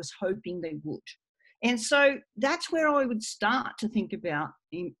that I was hoping they would. And so that's where I would start to think about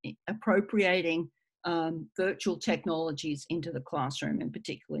appropriating virtual technologies into the classroom, and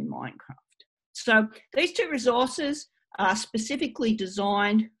particularly Minecraft. So these 2 resources are specifically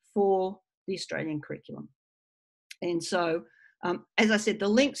designed for the Australian curriculum. And so, as I said, the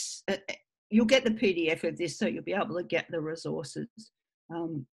links, you'll get the PDF of this, so you'll be able to get the resources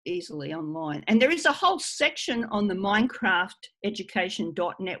easily online. And there is a whole section on the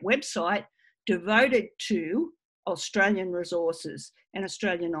minecrafteducation.net website devoted to Australian resources and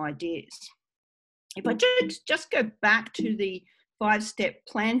Australian ideas. If I just go back to the 5-step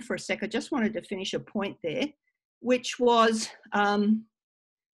plan for a sec, I just wanted to finish a point there, which was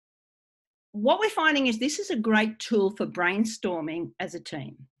what we're finding is this is a great tool for brainstorming as a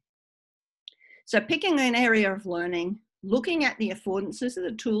team. So picking an area of learning, looking at the affordances of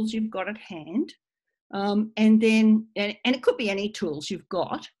the tools you've got at hand, and it could be any tools you've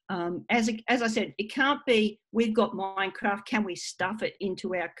got. As I said, it can't be, we've got Minecraft, can we stuff it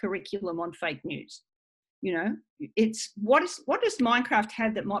into our curriculum on fake news? You know, it's what does Minecraft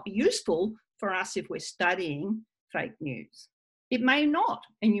have that might be useful for us if we're studying fake news? It may not,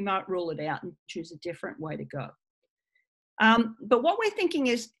 and you might rule it out and choose a different way to go. But what we're thinking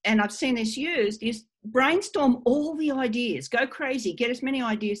is, and I've seen this used, is brainstorm all the ideas, go crazy, get as many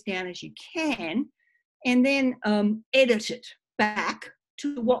ideas down as you can, and then edit it back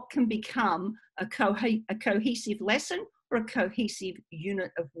to what can become a cohesive lesson or a cohesive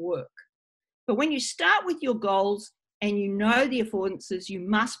unit of work. But when you start with your goals and you know the affordances, you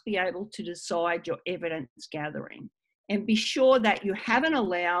must be able to decide your evidence gathering and be sure that you haven't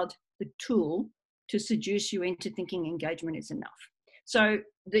allowed the tool to seduce you into thinking engagement is enough. So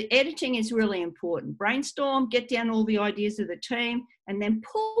the editing is really important. Brainstorm, get down all the ideas of the team, and then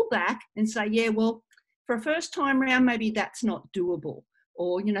pull back and say, yeah, well, for a first time round, maybe that's not doable.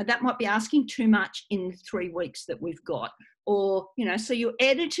 Or, you know, that might be asking too much in the 3 weeks that we've got. Or, you know, so you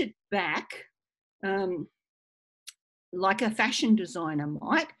edit it back like a fashion designer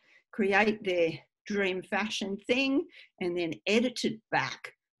might create their dream fashion thing and then edit it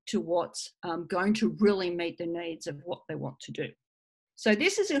back to what's going to really meet the needs of what they want to do. So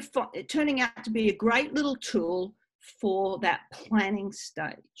this is turning out to be a great little tool for that planning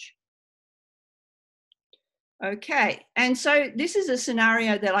stage. Okay, and so this is a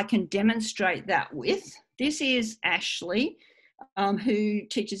scenario that I can demonstrate that with. This is Ashley, who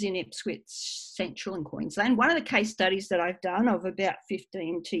teaches in Ipswich Central in Queensland. One of the case studies that I've done of about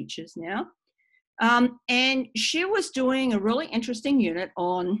 15 teachers now. And she was doing a really interesting unit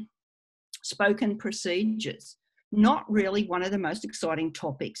on spoken procedures. Not really one of the most exciting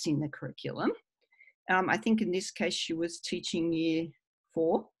topics in the curriculum. I think in this case she was teaching year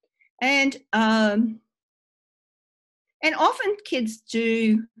 4. And often kids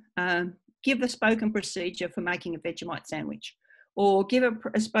do give a spoken procedure for making a Vegemite sandwich, or give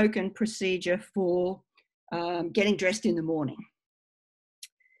a spoken procedure for getting dressed in the morning,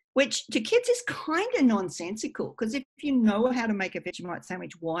 which to kids is kind of nonsensical, because if you know how to make a Vegemite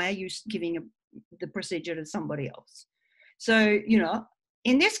sandwich, why are you giving the procedure to somebody else? So, you know,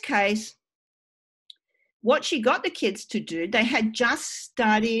 in this case, what she got the kids to do, they had just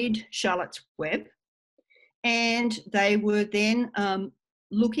studied Charlotte's Web, and they were then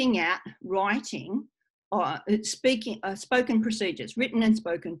looking at writing, spoken procedures, written and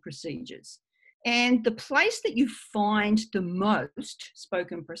spoken procedures. And the place that you find the most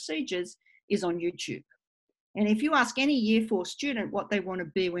spoken procedures is on YouTube. And if you ask any year 4 student what they want to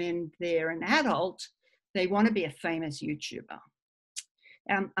be when they're an adult, they want to be a famous YouTuber.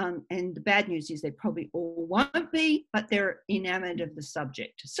 And the bad news is they probably all won't be, but they're enamored of the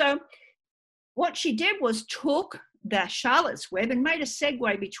subject. So what she did was took the Charlotte's Web and made a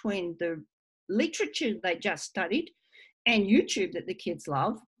segue between the literature they just studied and YouTube that the kids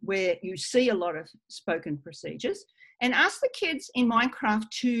love, where you see a lot of spoken procedures, and asked the kids in Minecraft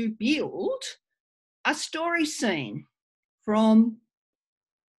to build a story scene from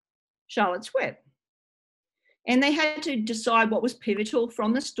Charlotte's Web. And they had to decide what was pivotal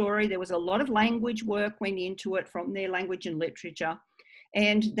from the story. There was a lot of language work went into it from their language and literature.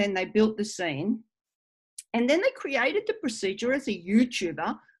 And then they built the scene. And then they created the procedure as a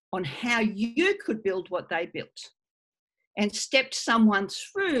YouTuber on how you could build what they built, and stepped someone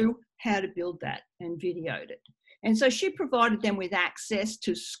through how to build that and videoed it. And so she provided them with access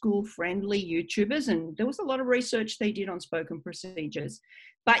to school-friendly YouTubers, and there was a lot of research they did on spoken procedures.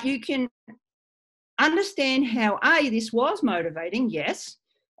 But you can understand how, this was motivating, yes,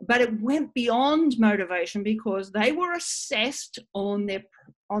 but it went beyond motivation because they were assessed on their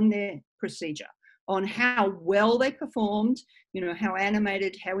procedure, on how well they performed, you know, how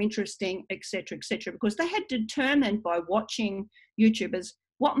animated, how interesting, etc., because they had determined by watching YouTubers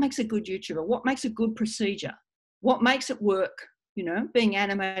what makes a good YouTuber, what makes a good procedure, what makes it work, you know, being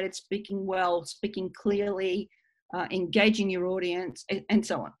animated, speaking well, speaking clearly, engaging your audience, and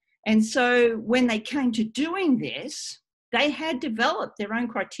so on. And so when they came to doing this, they had developed their own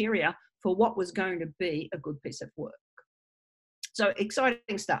criteria for what was going to be a good piece of work. So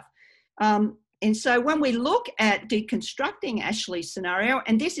exciting stuff. And so when we look at deconstructing Ashley's scenario,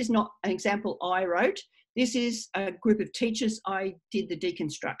 and this is not an example I wrote, this is a group of teachers I did the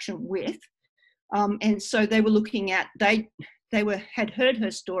deconstruction with. And so they were looking at, had heard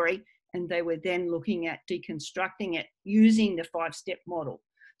her story, and they were then looking at deconstructing it using the 5-step model.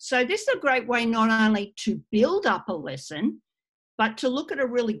 So this is a great way not only to build up a lesson, but to look at a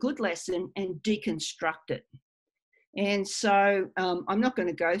really good lesson and deconstruct it. And so I'm not going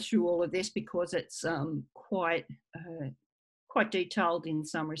to go through all of this because it's quite detailed in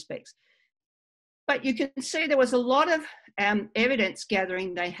some respects. But you can see there was a lot of evidence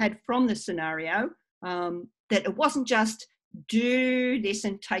gathering they had from the scenario, that it wasn't just do this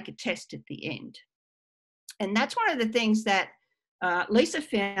and take a test at the end. And that's one of the things that Lisa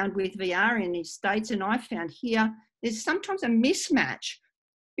found with VR in the States, and I found here, there's sometimes a mismatch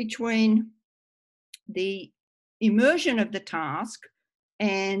between the immersion of the task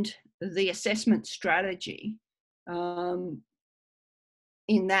and the assessment strategy.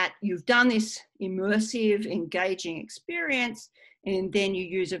 in that you've done this immersive, engaging experience, and then you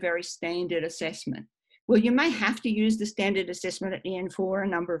use a very standard assessment. Well, you may have to use the standard assessment at the end for a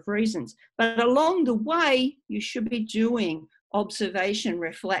number of reasons, but along the way, you should be doing observation,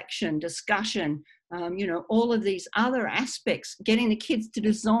 reflection, discussion, you know, all of these other aspects, getting the kids to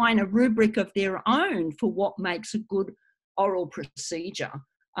design a rubric of their own for what makes a good oral procedure,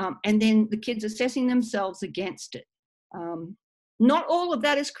 and then the kids assessing themselves against it. Not all of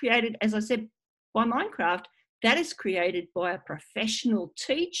that is created, as I said, by Minecraft. That is created by a professional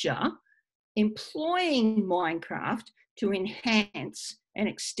teacher employing Minecraft to enhance and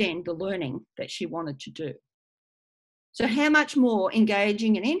extend the learning that she wanted to do. So how much more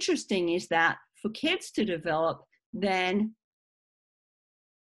engaging and interesting is that for kids to develop than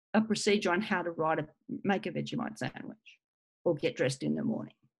a procedure on how to make a Vegemite sandwich or get dressed in the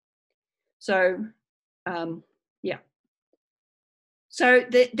morning? So, yeah. So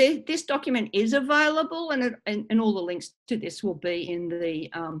this document is available, and all the links to this will be in the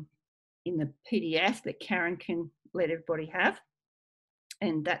PDF that Karen can let everybody have.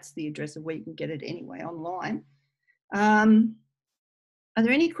 And that's the address of where you can get it anyway online. Are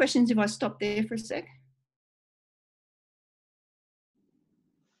there any questions if I stop there for a sec?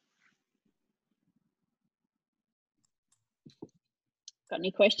 Got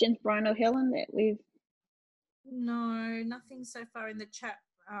any questions, Brian or Helen, that we've... No, nothing so far in the chat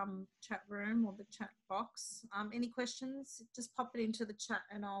room or the chat box. Any questions? Just pop it into the chat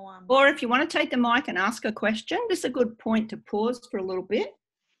and I'll... Or if you want to take the mic and ask a question, this is a good point to pause for a little bit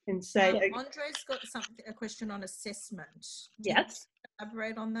and say... Andre's got a question on assessment. Yes.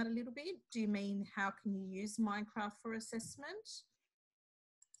 Elaborate on that a little bit. Do you mean how can you use Minecraft for assessment?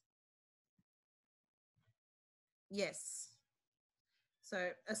 Yes. So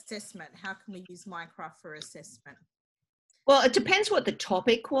assessment, how can we use Minecraft for assessment? Well, it depends what the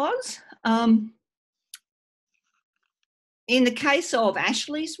topic was. In the case of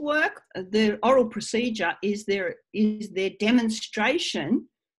Ashley's work, the oral procedure is their demonstration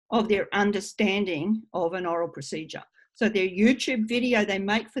of their understanding of an oral procedure. So their YouTube video they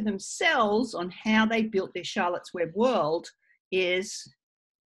make for themselves on how they built their Charlotte's Web world is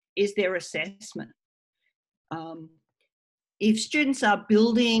their assessment. If students are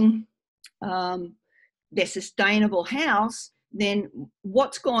building their sustainable house, then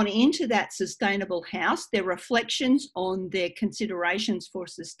what's gone into that sustainable house, their reflections on their considerations for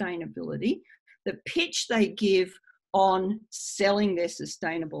sustainability, the pitch they give on selling their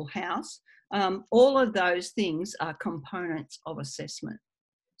sustainable house, all of those things are components of assessment.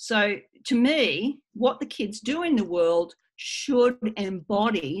 So to me, what the kids do in the world should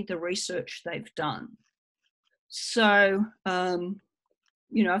embody the research they've done. So,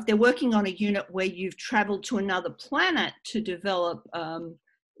 you know, if they're working on a unit where you've traveled to another planet to develop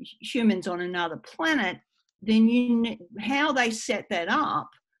humans on another planet, then how they set that up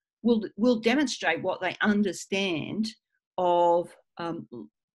will demonstrate what they understand of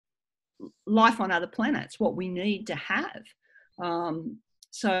life on other planets, what we need to have.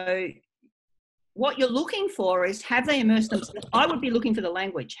 So what you're looking for is, have they immersed themselves? I would be looking for the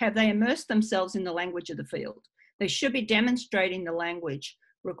language. Have they immersed themselves in the language of the field? They should be demonstrating the language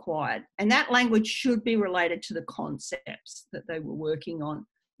required. And that language should be related to the concepts that they were working on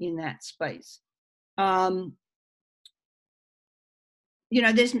in that space. You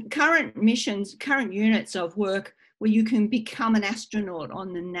know, there's current missions, current units of work where you can become an astronaut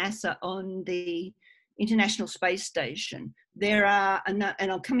on the NASA, on the International Space Station. There are, and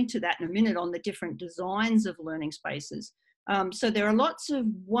I'll come into that in a minute, on the different designs of learning spaces. So there are lots of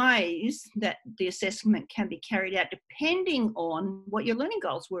ways that the assessment can be carried out depending on what your learning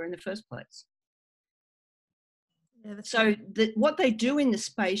goals were in the first place. Yeah, so what they do in the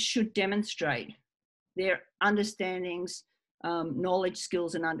space should demonstrate their understandings, knowledge,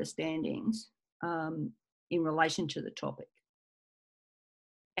 skills and understandings in relation to the topic.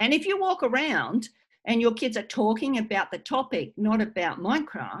 And if you walk around and your kids are talking about the topic, not about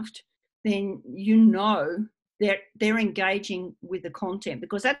Minecraft, then you know they're engaging with the content,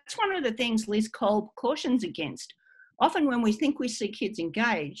 because that's one of the things Liz Kolb cautions against. Often when we think we see kids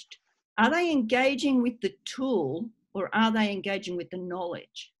engaged, are they engaging with the tool or are they engaging with the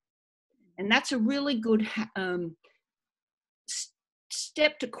knowledge? And that's a really good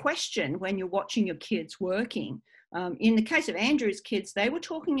step to question when you're watching your kids working. In the case of Andrew's kids, they were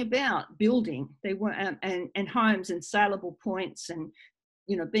talking about building, they were and homes and saleable points and,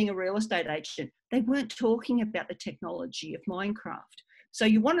 you know, being a real estate agent. They weren't talking about the technology of Minecraft. So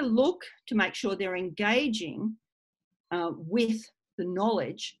you want to look to make sure they're engaging with the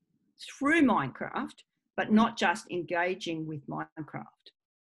knowledge through Minecraft, but not just engaging with Minecraft.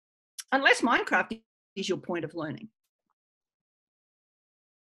 unless Minecraft is your point of learning.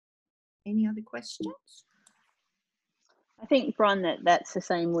 Any other questions? I think, Bron, that's the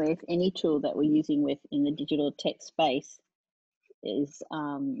same with any tool that we're using in the digital tech space. Is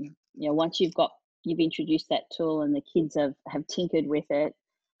once you've introduced that tool and the kids have tinkered with it,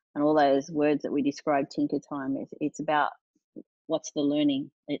 and all those words that we described, tinker time, it's about what's the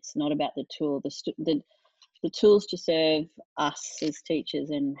learning. It's not about the tool. The tool's to serve us as teachers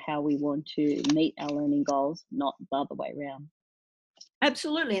and how we want to meet our learning goals, not the other way around.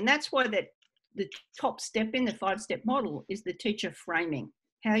 Absolutely, and that's why the top step in the 5-step model is the teacher framing.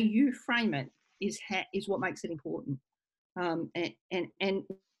 How you frame it is what makes it important, and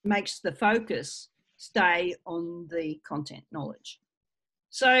makes the focus stay on the content knowledge.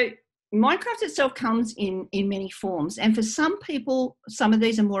 So Minecraft itself comes in many forms, and for some people, some of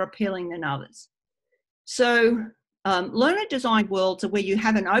these are more appealing than others. So learner designed worlds are where you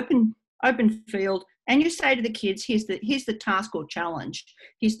have an open field, and you say to the kids, here's the task or challenge,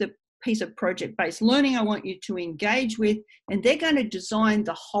 here's the piece of project-based learning I want you to engage with, and they're going to design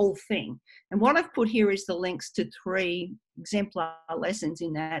the whole thing. And what I've put here is the links to 3 exemplar lessons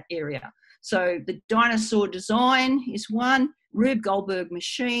in that area. So the dinosaur design is one. Rube Goldberg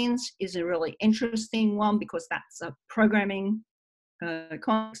machines is a really interesting one because that's a programming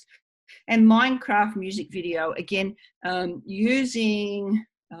context. And Minecraft music video, again, using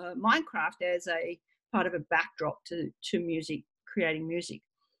Minecraft as a part of a backdrop to music, creating music.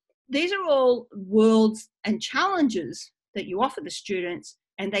 These are all worlds and challenges that you offer the students,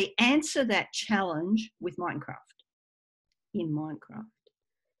 and they answer that challenge with Minecraft, in Minecraft.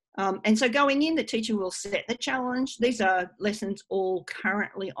 And so going in, the teacher will set the challenge. These are lessons all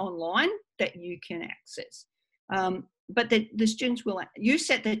currently online that you can access. But the students will, you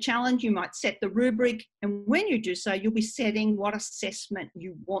set the challenge, you might set the rubric, and when you do so, you'll be setting what assessment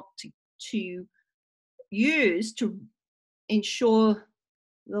you want to use to ensure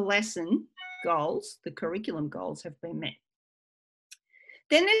the lesson goals, the curriculum goals, have been met.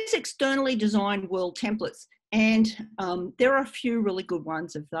 Then there's externally designed world templates, and there are a few really good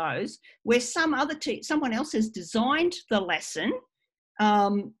ones of those where someone else has designed the lesson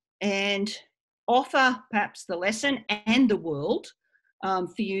and offer perhaps the lesson and the world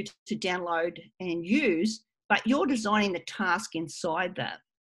for you to download and use, but you're designing the task inside that.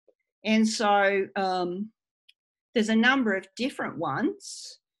 And so there's a number of different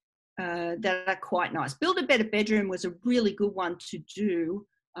ones that are quite nice. Build a Better Bedroom was a really good one to do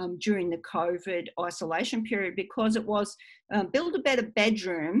during the COVID isolation period, because it was build a better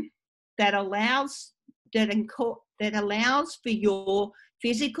bedroom that allows for your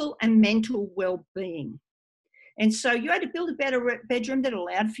physical and mental well-being. And so you had to build a better bedroom that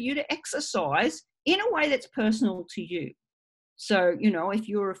allowed for you to exercise in a way that's personal to you. So, you know, if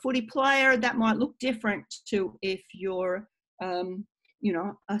you're a footy player, that might look different to if you're, you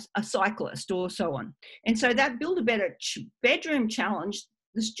know, a cyclist or so on. And so that Build a Better Bedroom challenge,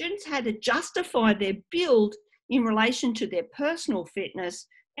 the students had to justify their build in relation to their personal fitness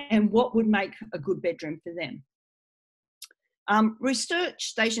and what would make a good bedroom for them. Research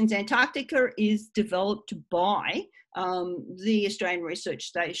Stations Antarctica is developed by the Australian Research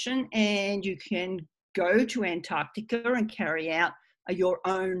Station, and you can go to Antarctica and carry out your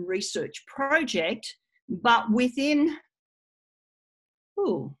own research project, but within,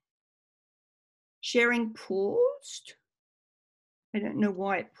 sharing paused. I don't know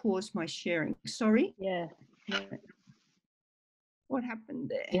why it paused my sharing. Sorry. Yeah. What happened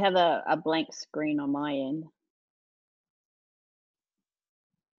there? You have a blank screen on my end.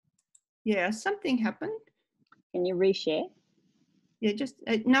 Yeah, something happened. Can you reshare? Yeah, just,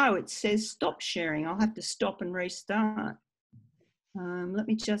 no, it says stop sharing. I'll have to stop and restart. Let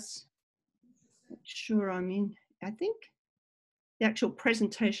me just make sure I'm in. I think the actual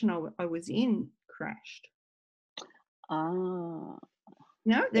presentation I was in crashed. Ah.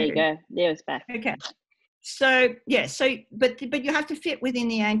 No, there you go. There it's back. Okay. So, yeah, but you have to fit within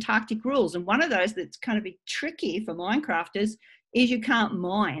the Antarctic rules. And one of those that's kind of tricky for Minecrafters is you can't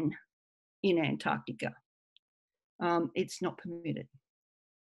mine in Antarctica. It's not permitted.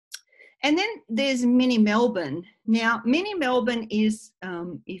 And then there's Mini Melbourne. Now, Mini Melbourne is,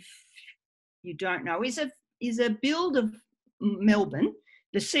 if you don't know, is a build of Melbourne,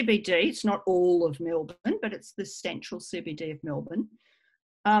 the CBD. It's not all of Melbourne, but it's the central CBD of Melbourne.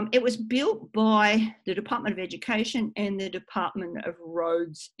 It was built by the Department of Education and the Department of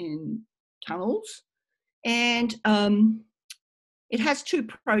Roads and Tunnels. And it has 2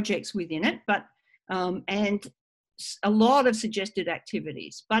 projects within it, but and a lot of suggested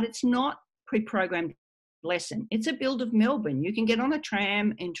activities, but it's not pre-programmed lesson. It's a build of Melbourne. You can get on a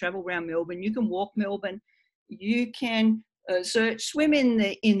tram and travel around Melbourne. You can walk Melbourne. You can swim in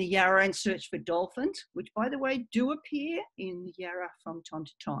the Yarra and search for dolphins, which, by the way, do appear in the Yarra from time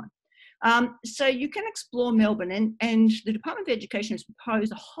to time. So you can explore Melbourne, and the Department of Education has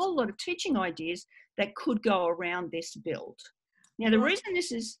proposed a whole lot of teaching ideas that could go around this build. Now, the reason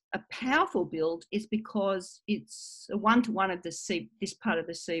this is a powerful build is because it's a one-to-one of this part of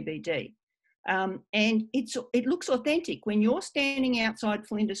the CBD. And it looks authentic. When you're standing outside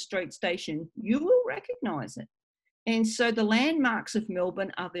Flinders Street Station, you will recognise it. And so the landmarks of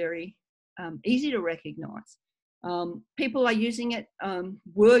Melbourne are very easy to recognise. People are using it,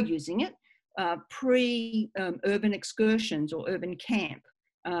 were using it, pre-urban excursions or urban camp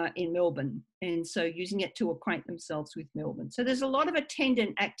in Melbourne. And so using it to acquaint themselves with Melbourne. So there's a lot of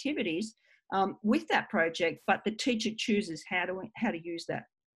attendant activities with that project, but the teacher chooses how to use that.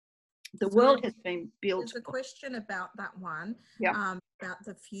 The world has been built. There's a question about that one, about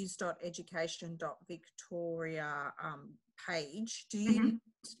the fuse.education.victoria page. Do you need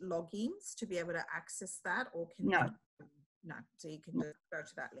logins to be able to access that, or can you? No, so you can just go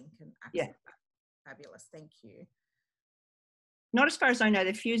to that link and access that. Fabulous, thank you. Not as far as I know.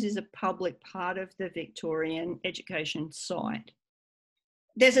 The Fuse is a public part of the Victorian education site.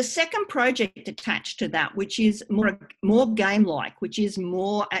 There's a second project attached to that, which is more game-like, which is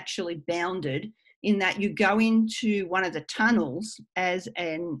more actually bounded in that you go into one of the tunnels as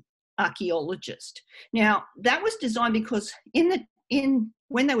an archaeologist. Now, that was designed because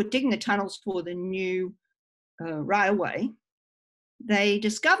when they were digging the tunnels for the new railway, they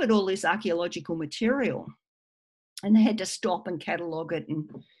discovered all this archaeological material, and they had to stop and catalogue it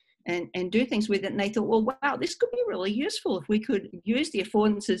and do things with it. And they thought, well, wow, this could be really useful if we could use the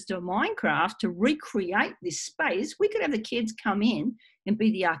affordances to Minecraft to recreate this space. We could have the kids come in and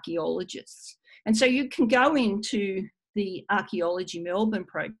be the archaeologists. And so you can go into the Archaeology Melbourne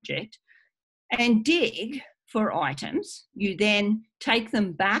project and dig for items. You then take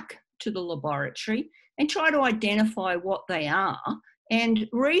them back to the laboratory and try to identify what they are and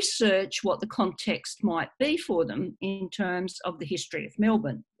research what the context might be for them in terms of the history of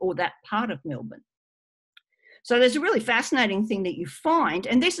Melbourne or that part of Melbourne. So there's a really fascinating thing that you find,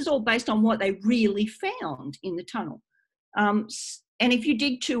 and this is all based on what they really found in the tunnel. And if you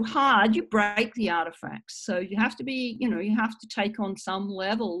dig too hard, you break the artefacts. So you have to be, you have to take on some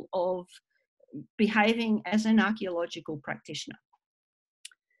level of behaving as an archaeological practitioner.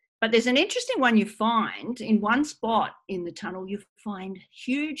 But there's an interesting one you find. In one spot in the tunnel, you find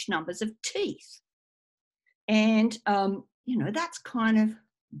huge numbers of teeth. And, that's kind of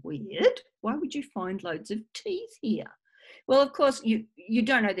weird. Why would you find loads of teeth here? Well, of course, you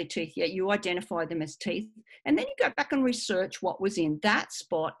don't know their teeth yet. You identify them as teeth. And then you go back and research what was in that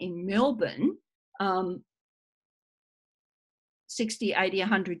spot in Melbourne 60, 80,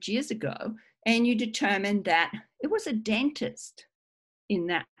 100 years ago. And you determine that it was a dentist in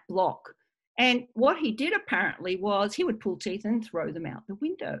that block. And what he did apparently was he would pull teeth and throw them out the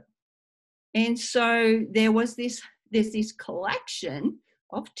window. And so there's this collection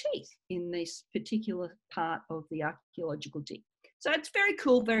of teeth in this particular part of the archaeological dig. So it's very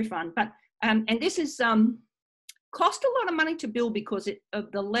cool, very fun. But and this is cost a lot of money to build because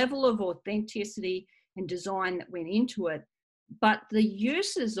of the level of authenticity and design that went into it. But the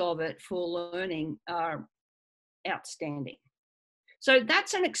uses of it for learning are outstanding. So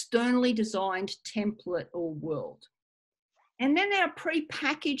that's an externally designed template or world. And then there are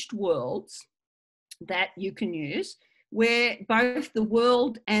pre-packaged worlds that you can use where both the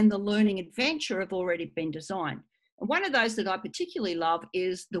world and the learning adventure have already been designed. And one of those that I particularly love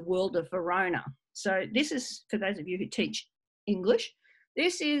is the world of Verona. So this is, for those of you who teach English,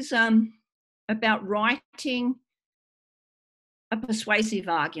 this is about writing a persuasive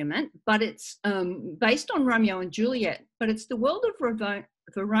argument, but it's based on Romeo and Juliet, but it's the world of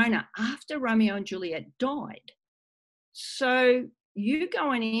Verona after Romeo and Juliet died. So you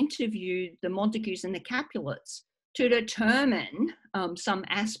go and interview the Montagues and the Capulets to determine some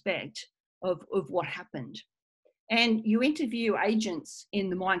aspect of what happened. And you interview agents in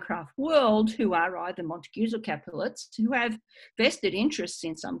the Minecraft world who are either Montagues or Capulets who have vested interests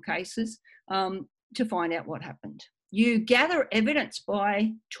in some cases to find out what happened. You gather evidence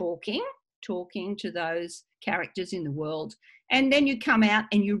by talking to those characters in the world, and then you come out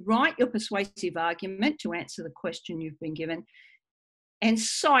and you write your persuasive argument to answer the question you've been given and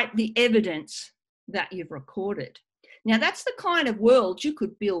cite the evidence that you've recorded. Now, that's the kind of world you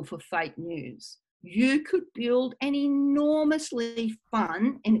could build for fake news. you could build an enormously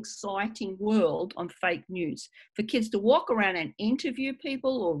fun and exciting world on fake news for kids to walk around and interview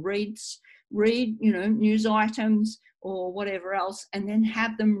people or read, you know, news items or whatever else, and then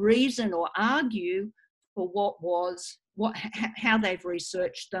have them reason or argue for how they've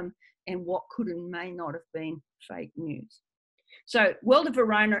researched them and what could and may not have been fake news. So World of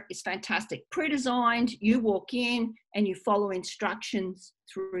Verona is fantastic. Pre-designed, you walk in and you follow instructions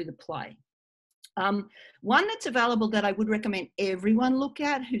through the play. One that's available that I would recommend everyone look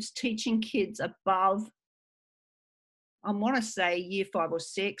at who's teaching kids above, I want to say year 5 or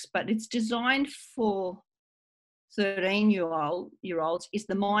 6, but it's designed for 13-year-olds, is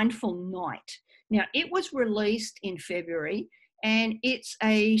The Mindful Night. Now, it was released in February, and it's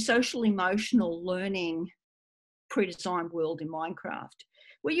a social emotional learning pre-designed world in Minecraft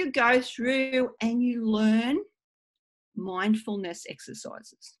where you go through and you learn mindfulness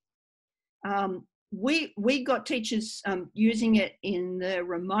exercises. We got teachers using it in the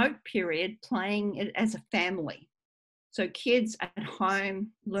remote period, playing it as a family. So kids at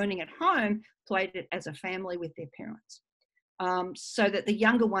home, learning at home, played it as a family with their parents, so that the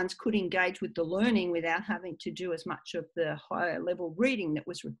younger ones could engage with the learning without having to do as much of the higher level reading that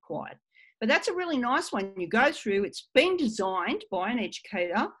was required. But that's a really nice one you go through. It's been designed by an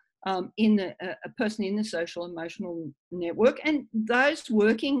educator, a person in the social emotional network, and those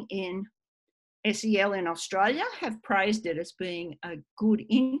working in SEL in Australia have praised it as being a good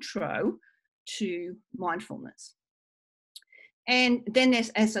intro to mindfulness. And then there's,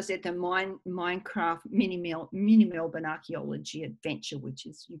 as I said, the Minecraft Mini Melbourne Archaeology Adventure, which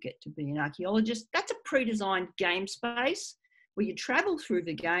is you get to be an archaeologist. That's a pre-designed game space where you travel through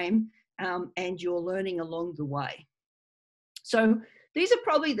the game and you're learning along the way. So these are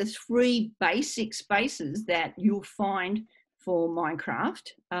probably the 3 basic spaces that you'll find for Minecraft.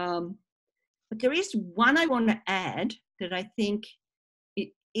 But there is one I want to add that I think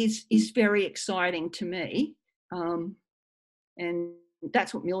is very exciting to me. And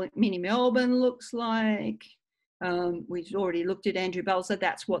that's what Mini Melbourne looks like. We've already looked at Andrew Balzer.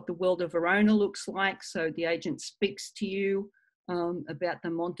 That's what the World of Verona looks like. So the agent speaks to you about the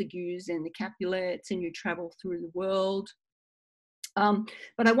Montagues and the Capulets, and you travel through the world.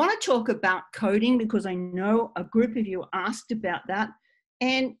 But I want to talk about coding because I know a group of you asked about that.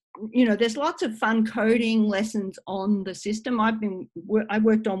 And, you know, there's lots of fun coding lessons on the system. I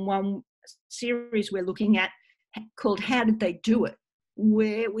worked on one series we're looking at called How Did They Do It?,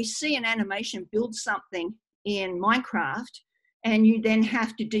 where we see an animation build something in Minecraft and you then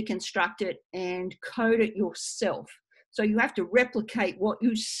have to deconstruct it and code it yourself. So you have to replicate what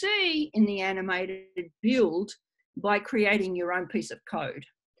you see in the animated build by creating your own piece of code.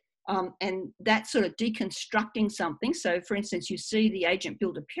 And that's sort of deconstructing something. So for instance, you see the agent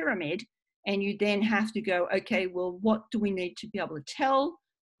build a pyramid and you then have to go, okay, well, what do we need to be able to tell?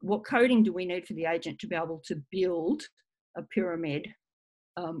 What coding do we need for the agent to be able to build a pyramid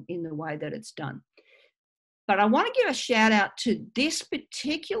in the way that it's done? But I want to give a shout out to this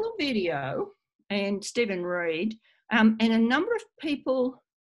particular video and Stephen Reed and a number of people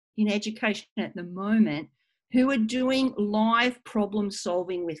in education at the moment who are doing live problem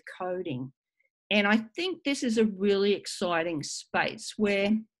solving with coding. And I think this is a really exciting space where,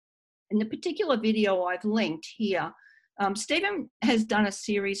 in the particular video I've linked here, Stephen has done a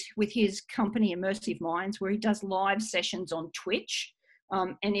series with his company Immersive Minds where he does live sessions on Twitch.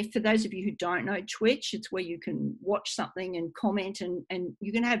 And if for those of you who don't know Twitch, it's where you can watch something and comment and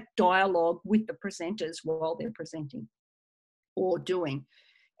you can have dialogue with the presenters while they're presenting or doing.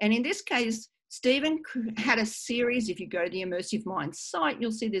 And in this case, Stephen had a series. If you go to the Immersive Minds site,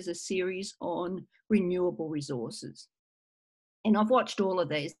 you'll see there's a series on renewable resources. And I've watched all of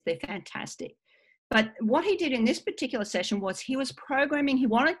these. They're fantastic. But what he did in this particular session was he was programming. He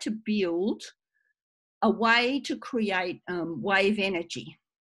wanted to build a way to create wave energy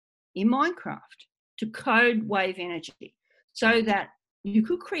in Minecraft, to code wave energy so that you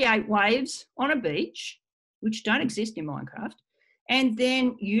could create waves on a beach, which don't exist in Minecraft, and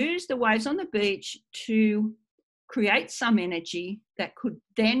then use the waves on the beach to create some energy that could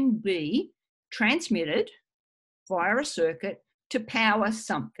then be transmitted via a circuit to power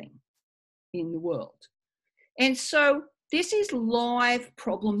something in the world. And so this is live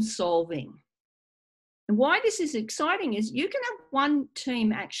problem solving. And why this is exciting is you can have one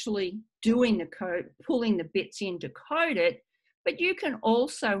team actually doing the code, pulling the bits in to code it, but you can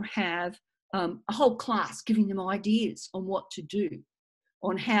also have a whole class giving them ideas on what to do,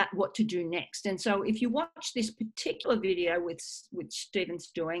 on what to do next. And so if you watch this particular video which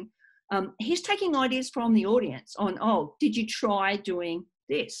Stephen's doing, he's taking ideas from the audience on, oh, did you try doing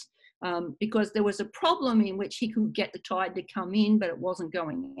this? because there was a problem in which he could get the tide to come in, but it wasn't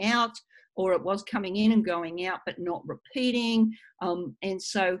going out, or it was coming in and going out, but not repeating. And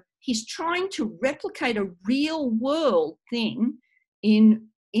so he's trying to replicate a real world thing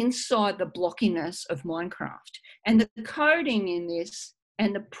inside the blockiness of Minecraft. And the coding in this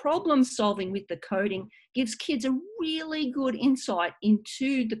and the problem solving with the coding gives kids a really good insight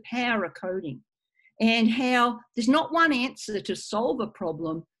into the power of coding and how there's not one answer to solve a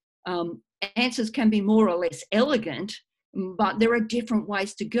problem. Answers can be more or less elegant, but there are different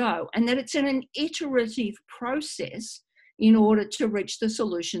ways to go, and that it's an iterative process in order to reach the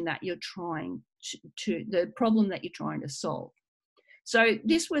solution that you're trying to the problem that you're trying to solve. So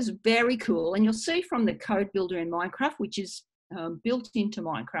this was very cool, and you'll see from the code builder in Minecraft, which is built into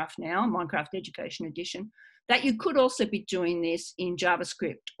Minecraft now, Minecraft Education Edition, that you could also be doing this in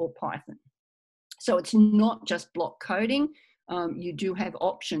JavaScript or Python. So it's not just block coding. You do have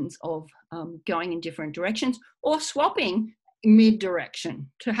options of going in different directions or swapping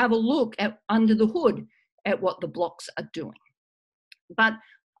mid-direction to have a look at under the hood at what the blocks are doing. But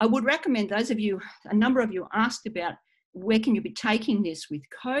I would recommend those of you, a number of you asked about where can you be taking this with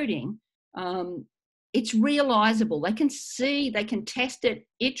coding. It's realizable. They can see, they can test it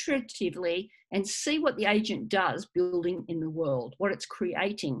iteratively and see what the agent does building in the world, what it's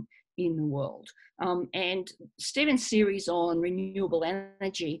creating in the world. And Stephen's series on renewable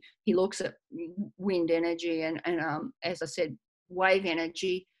energy, he looks at wind energy and as I said, wave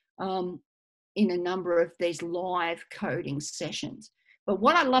energy in a number of these live coding sessions. But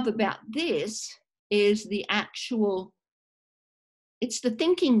what I love about this is the actual, it's the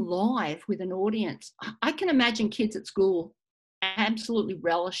thinking live with an audience. I can imagine kids at school absolutely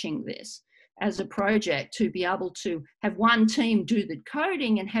relishing this as a project, to be able to have one team do the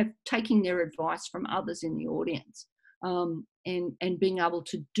coding and have taking their advice from others in the audience, and being able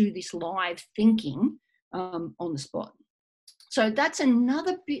to do this live thinking on the spot. So that's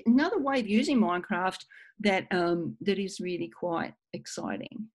another way of using Minecraft that that is really quite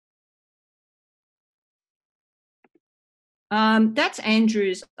exciting. That's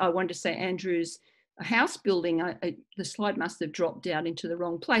Andrew's, I wanted to say Andrew's house building. The slide must have dropped out into the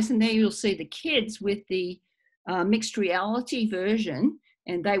wrong place. And there you'll see the kids with the mixed reality version,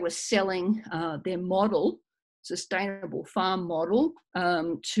 and they were selling their model, sustainable farm model,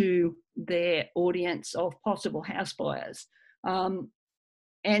 to their audience of possible house buyers.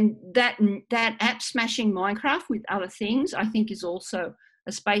 And that app smashing Minecraft with other things, I think, is also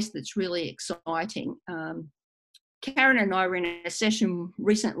a space that's really exciting. Karen and I were in a session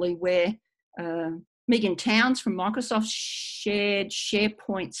recently where Megan Towns from Microsoft shared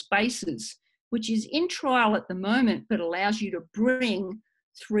SharePoint Spaces, which is in trial at the moment, but allows you to bring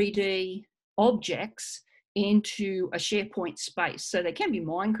 3D objects into a SharePoint space. So they can be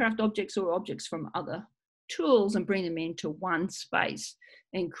Minecraft objects or objects from other tools, and bring them into one space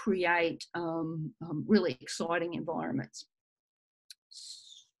and create really exciting environments.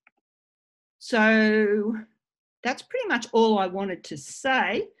 So that's pretty much all I wanted to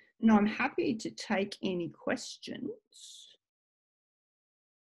say, and I'm happy to take any questions.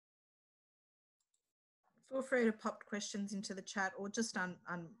 Feel free to pop questions into the chat, or just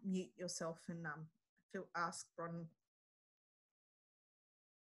unmute yourself and ask Bron.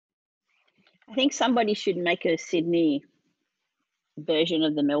 I think somebody should make a Sydney version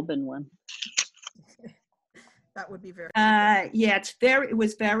of the Melbourne one. That would be very yeah, it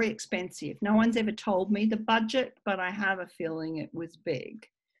was very expensive. No one's ever told me the budget, but I have a feeling it was big.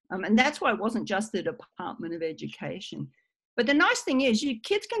 And that's why it wasn't just the Department of Education. But the nice thing is, you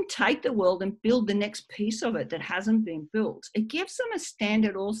kids can take the world and build the next piece of it that hasn't been built. It gives them a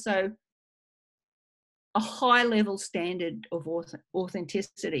standard, also a high level standard of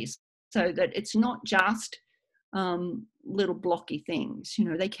authenticity, so that it's not just little blocky things. You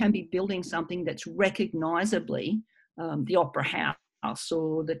know, they can be building something that's recognizably the Opera House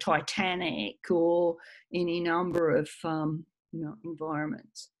or the Titanic or any number of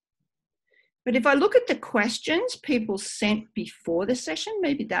environments. But if I look at the questions people sent before the session,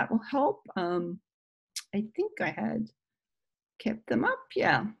 maybe that will help. I think I had kept them up,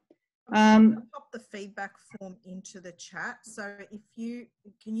 yeah. I'll pop the feedback form into the chat. So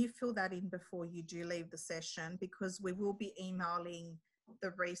can you fill that in before you do leave the session, because we will be emailing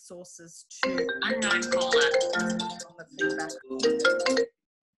the resources to unknown caller on the feedback.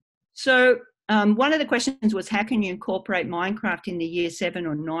 So one of the questions was, how can you incorporate Minecraft in the Year 7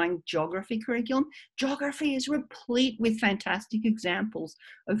 or 9 geography curriculum? Geography is replete with fantastic examples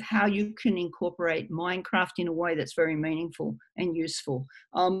of how you can incorporate Minecraft in a way that's very meaningful and useful.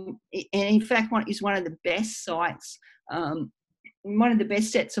 And in fact, one of the best sites, one of the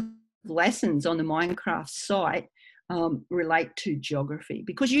best sets of lessons on the Minecraft site relate to geography,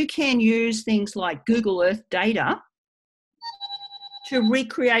 because you can use things like Google Earth data to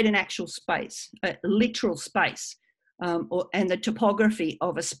recreate an actual space, a literal space, and the topography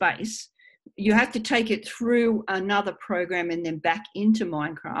of a space. You have to take it through another program and then back into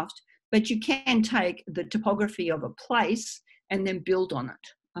Minecraft, but you can take the topography of a place and then build on it.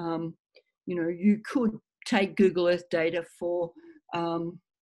 You know, you could take Google Earth data for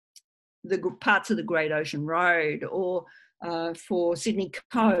the parts of the Great Ocean Road, or for Sydney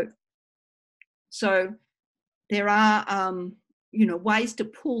Cove. So there are, you know, ways to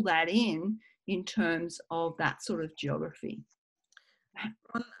pull that in terms of that sort of geography.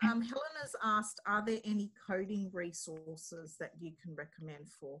 Helen has asked, are there any coding resources that you can recommend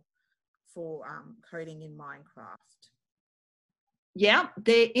for coding in Minecraft? Yeah,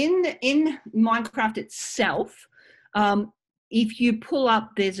 they're in Minecraft itself. If you pull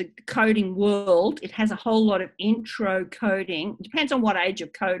up, there's a coding world. It has a whole lot of intro coding. It depends on what age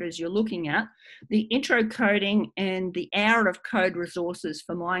of coders you're looking at. The intro coding and the hour of code resources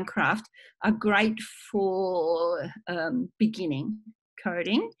for Minecraft are great for beginning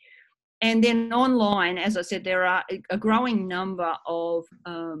coding. And then online, as I said, there are a growing number of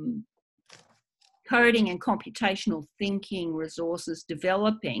coding and computational thinking resources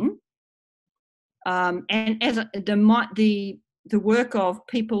developing. And as the work of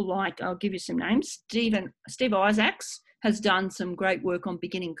people like, I'll give you some names, Steve Isaacs has done some great work on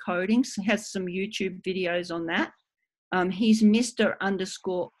beginning coding. So he has some YouTube videos on that. He's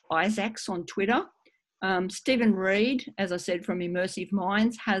Mr_Isaacs on Twitter. Stephen Reed, as I said, from Immersive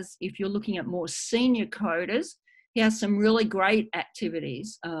Minds, has, if you're looking at more senior coders, he has some really great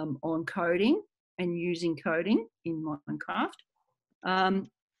activities on coding and using coding in Minecraft.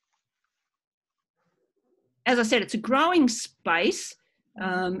 As I said, it's a growing space,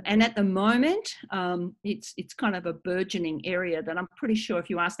 and at the moment, it's kind of a burgeoning area that I'm pretty sure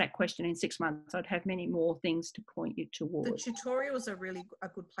if you ask that question in 6 months, I'd have many more things to point you towards. The tutorials are really a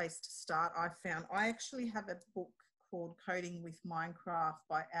good place to start, I found. I actually have a book called Coding with Minecraft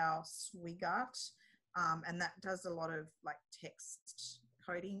by Al Swigart, and that does a lot of like text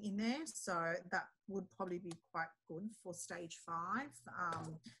coding in there, so that would probably be quite good for stage 5.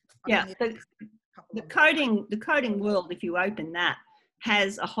 Yeah, the coding world, if you open that,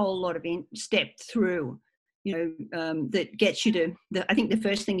 has a whole lot of step through, you know, that gets you to, I think the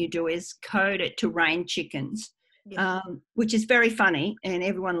first thing you do is code it to rain chickens, which is very funny and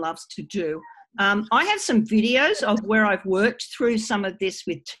everyone loves to do. I have some videos of where I've worked through some of this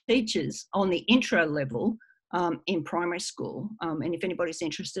with teachers on the intro level in primary school. And if anybody's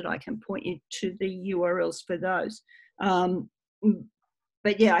interested, I can point you to the URLs for those.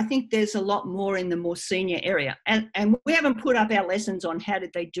 But yeah, I think there's a lot more in the more senior area. And we haven't put up our lessons on how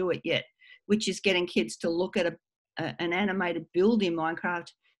did they do it yet, which is getting kids to look at an animated build in Minecraft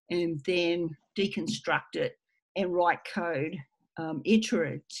and then deconstruct it and write code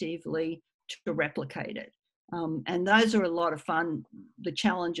iteratively to replicate it. And those are a lot of fun, the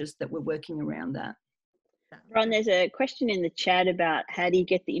challenges that we're working around that. Ron, there's a question in the chat about how do you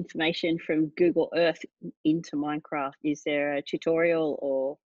get the information from Google Earth into Minecraft? Is there a tutorial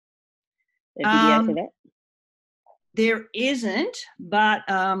or a video for that? There isn't, but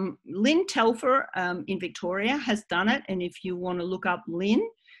Lynn Telfer in Victoria has done it. And if you want to look up Lynn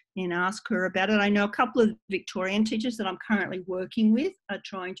and ask her about it, I know a couple of Victorian teachers that I'm currently working with are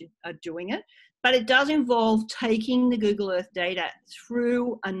doing it. But it does involve taking the Google Earth data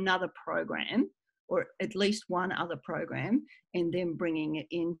through another program, or at least one other program, and then bringing it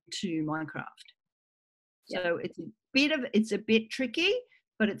into Minecraft. So it's a bit tricky,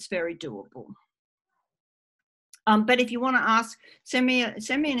 but it's very doable. But if you want to ask, send me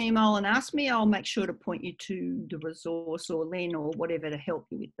an email and ask me. I'll make sure to point you to the resource or Lynn or whatever to help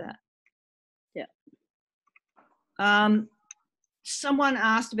you with that. Yeah. Someone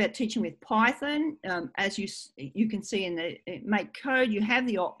asked about teaching with Python. As you can see in the Make Code, you have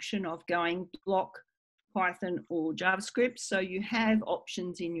the option of going block, Python or JavaScript. So you have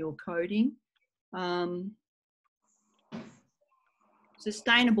options in your coding.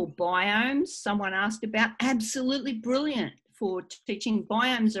 Sustainable biomes, someone asked about. Absolutely brilliant for teaching.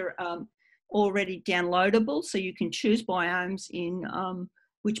 Biomes are already downloadable, so you can choose biomes in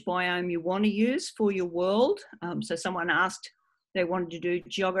which biome you want to use for your world. So someone asked, they wanted to do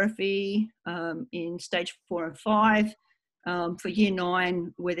geography in stage 4 and 5 for year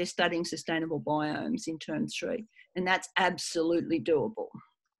 9, where they're studying sustainable biomes in term 3. And that's absolutely doable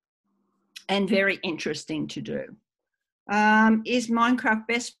and very interesting to do. Is Minecraft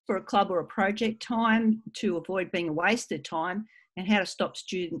best for a club or a project time to avoid being a waste of time? and how to stop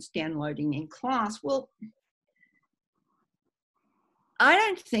students downloading in class. Well, I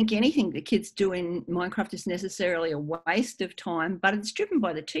don't think anything the kids do in Minecraft is necessarily a waste of time, but it's driven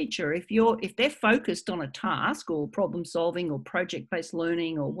by the teacher. If they're focused on a task or problem solving or project-based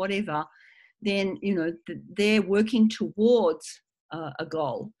learning or whatever, then they're working towards a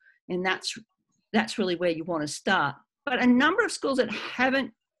goal, and that's really where you want to start. But a number of schools that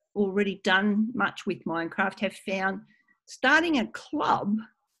haven't already done much with Minecraft have found starting a club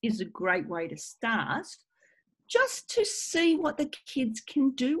is a great way to start, just to see what the kids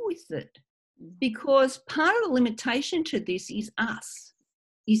can do with it. Because part of the limitation to this is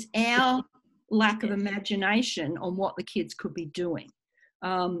our lack of imagination on what the kids could be doing.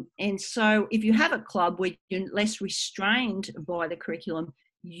 And so if you have a club where you're less restrained by the curriculum,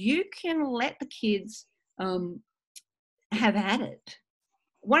 you can let the kids have at it.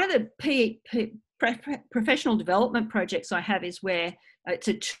 One of the professional development projects I have is where it's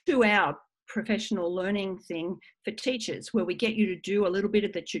a 2-hour professional learning thing for teachers, where we get you to do a little bit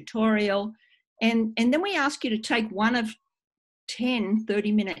of the tutorial, and then we ask you to take one of 10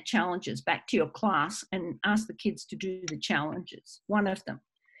 30-minute challenges back to your class and ask the kids to do the challenges, one of them,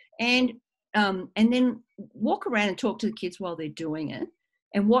 and then walk around and talk to the kids while they're doing it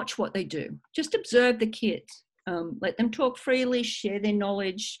and watch what they do. Just observe the kids, let them talk freely, share their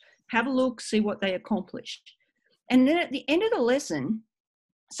knowledge, have a look, see what they accomplished. And then at the end of the lesson,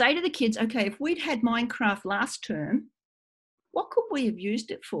 say to the kids, okay, if we'd had Minecraft last term, what could we have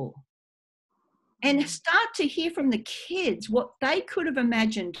used it for? And start to hear from the kids what they could have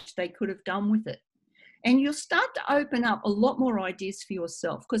imagined they could have done with it. And you'll start to open up a lot more ideas for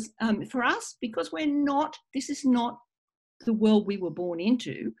yourself. Because for us, because this is not the world we were born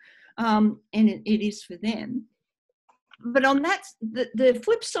into, and it is for them. But on that, the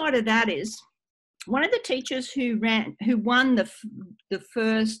flip side of that is, one of the teachers who won the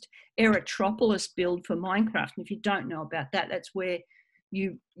first Aerotropolis build for Minecraft, and if you don't know about that, that's where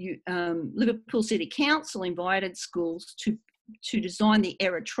Liverpool City Council invited schools to design the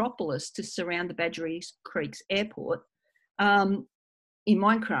Aerotropolis to surround the Badgerys Creeks Airport in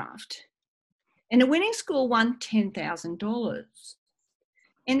Minecraft. And the winning school won $10,000.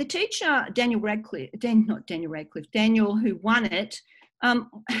 And the teacher, Daniel, who won it,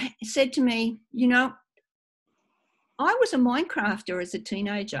 said to me, I was a Minecrafter as a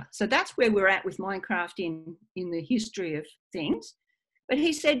teenager. So that's where we're at with Minecraft in the history of things. But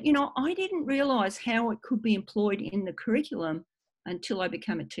he said, I didn't realise how it could be employed in the curriculum until I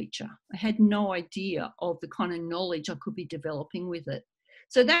became a teacher. I had no idea of the kind of knowledge I could be developing with it.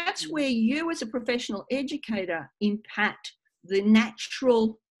 So that's where you as a professional educator impact the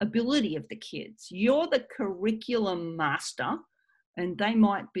natural ability of the kids. You're the curriculum master, and they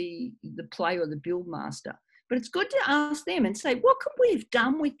might be the play or the build master. But it's good to ask them and say, what could we have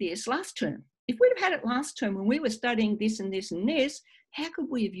done with this last term? If we'd have had it last term when we were studying this and this and this, how could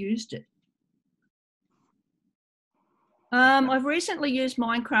we have used it? I've recently used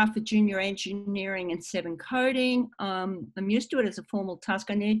Minecraft for junior engineering and 7 coding. I'm used to it as a formal task.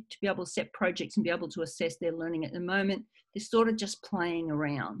 I need to be able to set projects and be able to assess their learning at the moment. They're sort of just playing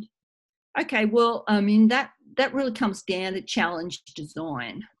around. Okay, well, that really comes down to challenge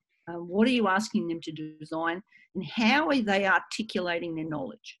design. What are you asking them to design, and how are they articulating their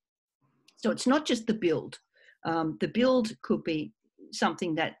knowledge? So it's not just the build. The build could be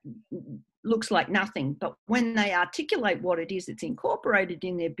something that looks like nothing, but when they articulate what it is that's incorporated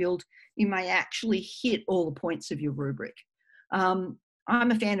in their build, you may actually hit all the points of your rubric. I'm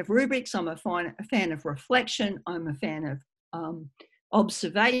a fan of rubrics. I'm a fan of reflection. I'm a fan of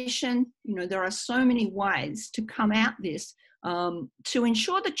observation. There are so many ways to come at this to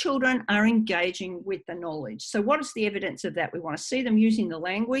ensure the children are engaging with the knowledge. So what is the evidence of that? We want to see them using the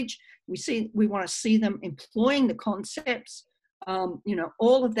language. We want to see them employing the concepts.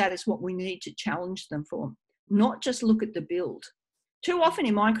 All of that is what we need to challenge them for, not just look at the build. Too often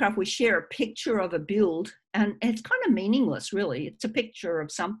in Minecraft, we share a picture of a build, and it's kind of meaningless, really. It's a picture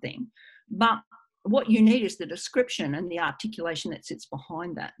of something. But what you need is the description and the articulation that sits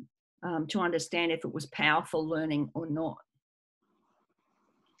behind that to understand if it was powerful learning or not.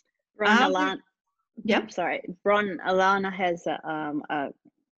 Bron, Alana has a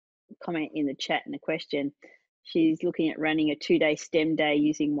comment in the chat and a question. She's looking at running a 2-day STEM day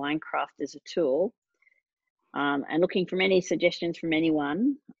using Minecraft as a tool, and looking for any suggestions from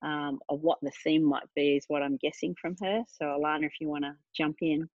anyone of what the theme might be is what I'm guessing from her. So Alana, if you want to jump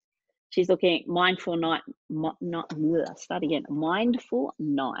in. She's looking at Mindful Night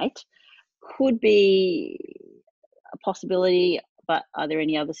could be a possibility, but are there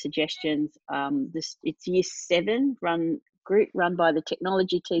any other suggestions? It's year 7, run group run by the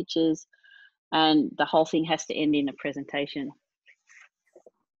technology teachers, and the whole thing has to end in a presentation.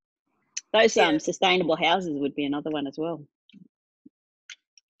 Those sustainable houses would be another one as well.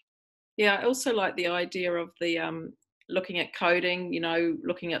 Yeah, I also like the idea of the looking at coding,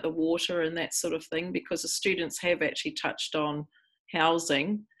 looking at the water and that sort of thing, because the students have actually touched on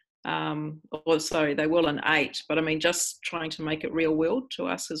housing. They will in 8, but I mean, just trying to make it real world to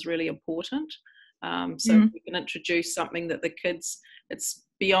us is really important. So we can introduce something that the kids, it's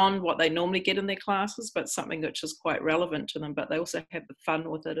beyond what they normally get in their classes, but something which is quite relevant to them, but they also have the fun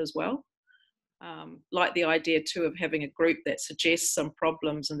with it as well. Like the idea too of having a group that suggests some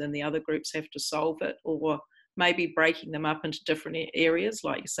problems and then the other groups have to solve it, or maybe breaking them up into different areas,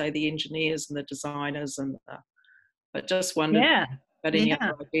 like you say, the engineers and the designers, but just wondered about any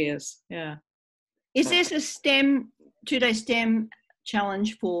other ideas. Yeah. Is this a STEM, 2-day STEM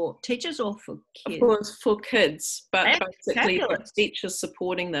challenge for teachers or for kids? Of course, for kids, but That's basically fabulous. teachers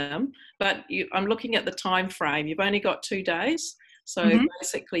supporting them. But I'm looking at the time frame. You've only got 2 days. So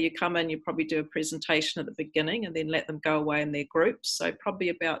basically you come in, you probably do a presentation at the beginning and then let them go away in their groups. So probably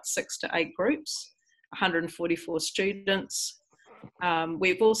about 6 to 8 groups, 144 students.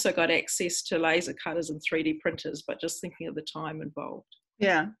 We've also got access to laser cutters and 3D printers, but just thinking of the time involved.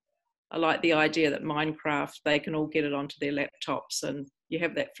 Yeah. I like the idea that Minecraft, they can all get it onto their laptops and you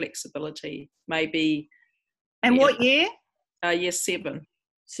have that flexibility. Maybe. And what year? Year 7.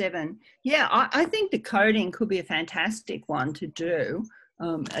 7. Yeah, I think the coding could be a fantastic one to do.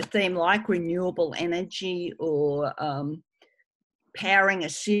 A theme like renewable energy or powering a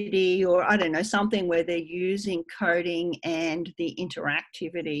city, or I don't know, something where they're using coding and the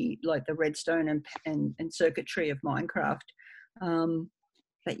interactivity, like the redstone and circuitry of Minecraft.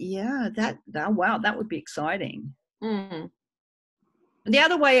 But yeah, wow, that would be exciting. The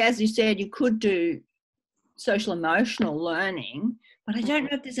other way, as you said, you could do social emotional learning, but I don't know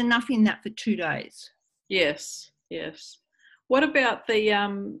if there's enough in that for 2 days. Yes. What about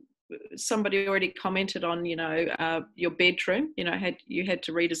the somebody already commented on your bedroom, you had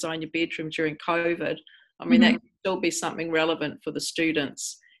to redesign your bedroom during COVID. I mean, that could still be something relevant for the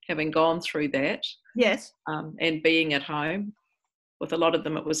students having gone through that. Yes. And being at home. With a lot of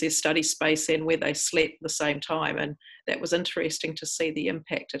them, it was their study space and where they slept at the same time, and that was interesting to see the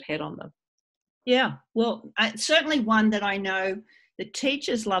impact it had on them. Yeah, well, certainly one that I know the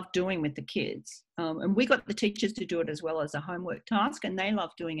teachers love doing with the kids. And we got the teachers to do it as well as a homework task, and they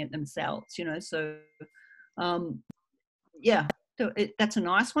love doing it themselves, so that's a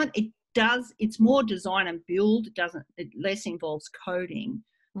nice one. It's more design and build, it less involves coding.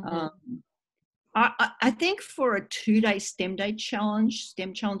 I think for a 2-day STEM challenge,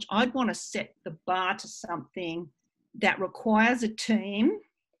 I'd want to set the bar to something that requires a team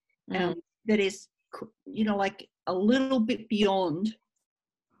that is, like a little bit beyond,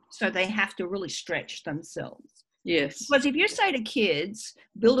 so they have to really stretch themselves. Yes. Because if you say to kids,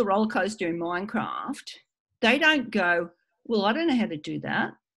 build a roller coaster in Minecraft, they don't go, well, I don't know how to do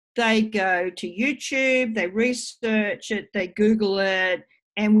that. They go to YouTube, they research it, they Google it,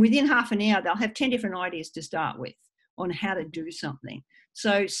 and within half an hour, they'll have 10 different ideas to start with on how to do something.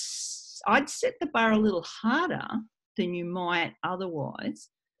 So I'd set the bar a little harder than you might otherwise.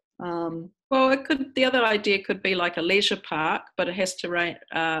 Well, the other idea could be like a leisure park, but it has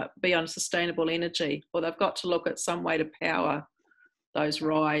to be on sustainable energy, or they've got to look at some way to power those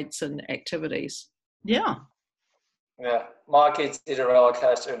rides and activities. Yeah. Yeah, my kids did a roller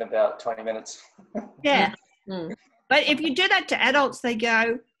coaster in about 20 minutes. Yeah. But if you do that to adults, they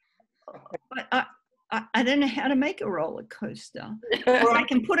go, I don't know how to make a roller coaster. Or I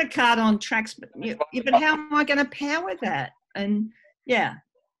can put a cart on tracks, but how am I going to power that? And yeah,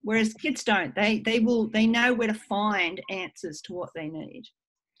 whereas kids don't. They know where to find answers to what they need.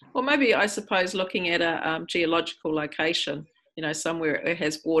 Well, maybe I suppose looking at a geological location, somewhere it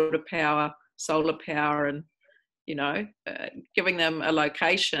has water power, solar power, and giving them a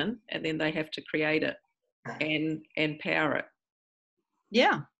location, and then they have to create it and power it.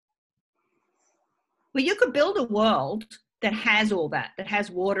 Yeah. Well, you could build a world that has all that has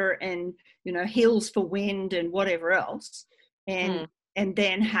water and hills for wind and whatever else, and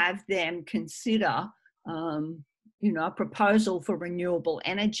then have them consider a proposal for renewable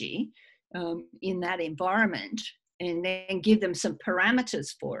energy in that environment, and then give them some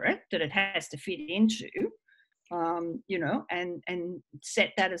parameters for it that it has to fit into. And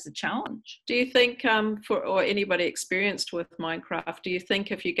set that as a challenge. Do you think, or anybody experienced with Minecraft, do you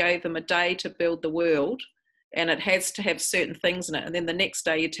think if you gave them a day to build the world and it has to have certain things in it, and then the next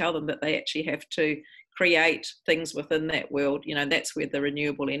day you tell them that they actually have to create things within that world, that's where the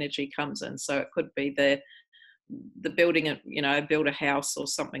renewable energy comes in. So it could be the the building a, you know, build a house or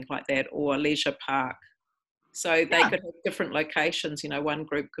something like that, or a leisure park. So they could have different locations. You know, one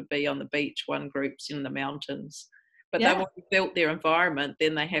group could be on the beach, one group's in the mountains, but they've already built their environment.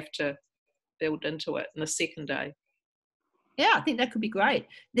 Then they have to build into it in the second day. Yeah, I think that could be great.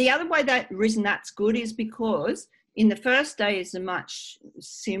 The other reason that's good is because in the first day is a much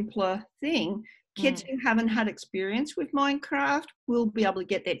simpler thing. Kids who haven't had experience with Minecraft will be able to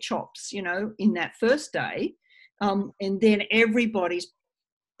get their chops, you know, in that first day. And then everybody's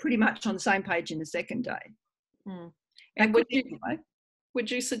pretty much on the same page in the second day. And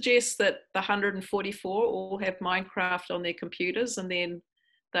would you suggest that the 144 all have Minecraft on their computers, and then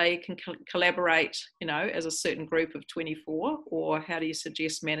they can collaborate, you know, as a certain group of 24, or how do you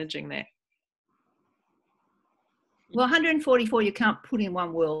suggest managing that? Well, 144 you can't put in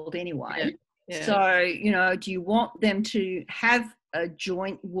one world anyway. Yeah. So, you know, do you want them to have a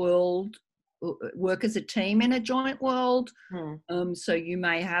joint world, work as a team in a joint world? So you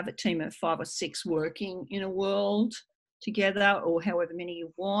may have a team of 5 or 6 working in a world together, or however many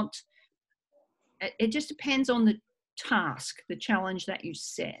you want. It just depends on the task, the challenge that you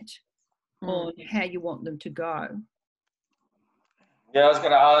set, on how you want them to go. Yeah, I was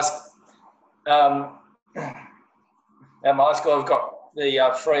going to ask, at my school I've got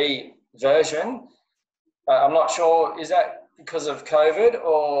the free version. I'm not sure, is that because of COVID,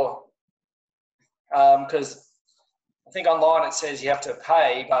 or because I think online it says you have to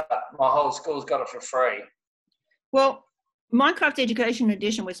pay, but my whole school's got it for free. Well, Minecraft Education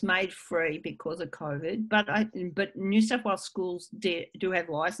Edition was made free because of COVID, but New South Wales schools do have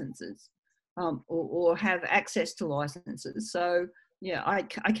licenses, or have access to licenses. So yeah, I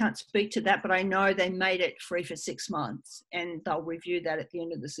can't speak to that, but I know they made it free for 6 months, and they'll review that at the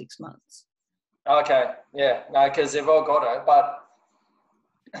end of the 6 months. Okay, yeah, no, because they've all got it, but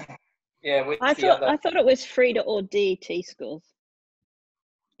yeah, I thought it was free to all DET schools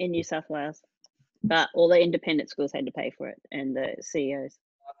in New South Wales, but all the independent schools had to pay for it, and the CEOs.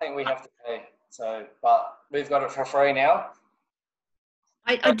 I think we have to pay, so, but we've got it for free now.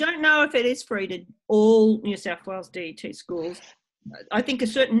 I don't know if it is free to all New South Wales DET schools. I think a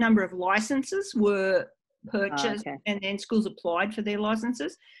certain number of licenses were purchased, and then schools applied for their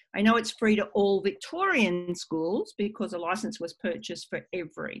licenses. I know it's free to all Victorian schools because a license was purchased for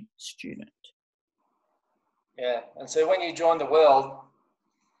every student. Yeah, and so when you join the world,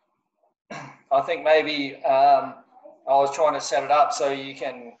 I think maybe I was trying to set it up so you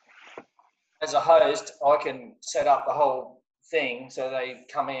can, as a host, I can set up the whole thing so they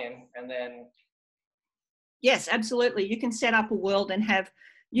come in and then. Yes, absolutely. You can set up a world and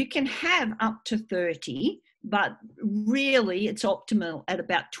you can have up to 30, but really it's optimal at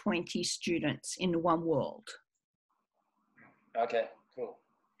about 20 students in one world. Okay, cool.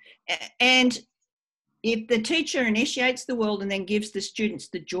 And if the teacher initiates the world and then gives the students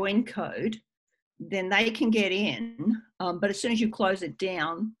the join code, then they can get in. But as soon as you close it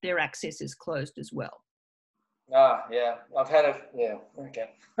down, their access is closed as well. Ah, yeah, I've had it. Yeah,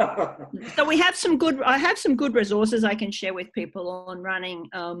 okay. So I have some good resources I can share with people on running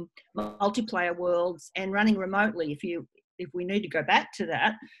multiplayer worlds and running remotely. If we need to go back to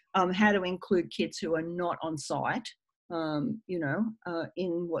that, how to include kids who are not on site, in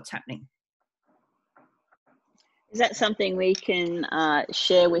what's happening. Is that something we can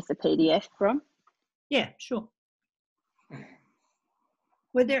share with the PDF, Bron? Yeah, sure.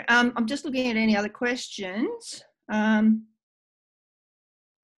 Were there, I'm just looking at any other questions.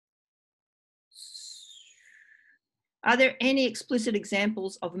 Are there any explicit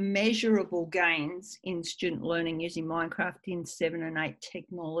examples of measurable gains in student learning using Minecraft in 7 and 8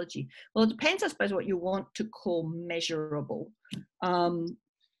 technology? Well, it depends, I suppose, what you want to call measurable.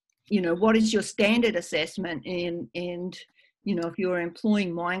 What is your standard assessment? And if you're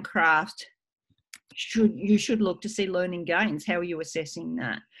employing Minecraft, you should look to see learning gains. How are you assessing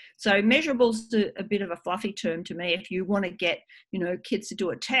that? So measurable's a bit of a fluffy term to me. If you want to get kids to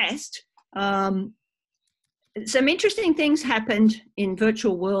do a test, some interesting things happened in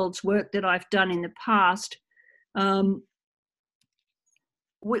virtual worlds work that I've done in the past.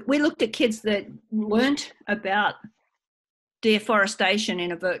 We looked at kids that learnt about deforestation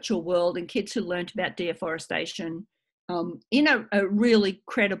in a virtual world, and kids who learnt about deforestation in a really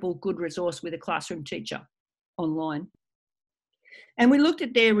credible, good resource with a classroom teacher online. And we looked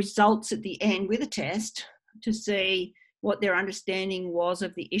at their results at the end with a test to see what their understanding was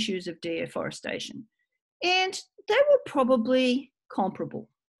of the issues of deforestation. And they were probably comparable.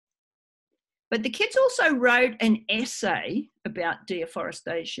 But the kids also wrote an essay about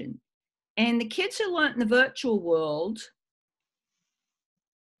deforestation. And the kids who learnt in the virtual world,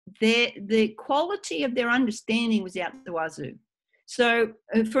 the quality of their understanding was out the wazoo. So,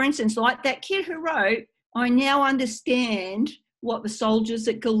 for instance, like that kid who wrote, I now understand what the soldiers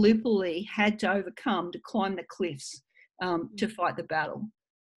at Gallipoli had to overcome to climb the cliffs to fight the battle.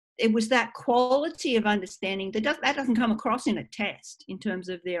 It was that quality of understanding that doesn't come across in a test in terms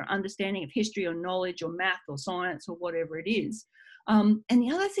of their understanding of history or knowledge or math or science or whatever it is. And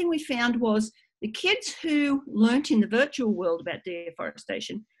the other thing we found was the kids who learnt in the virtual world about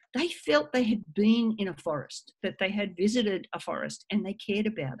deforestation, they felt they had been in a forest, that they had visited a forest and they cared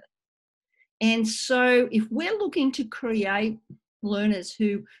about it. And so if we're looking to create learners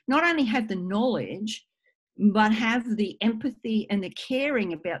who not only have the knowledge, but have the empathy and the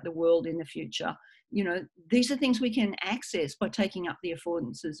caring about the world in the future, you know, these are things we can access by taking up the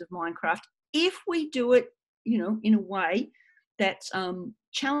affordances of Minecraft if we do it, you know, in a way that's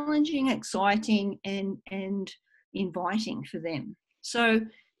challenging, exciting, and inviting for them. So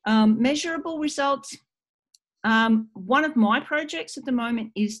measurable results. One of my projects at the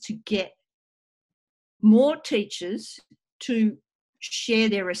moment is to get more teachers to share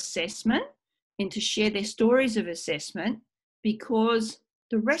their assessment and to share their stories of assessment, because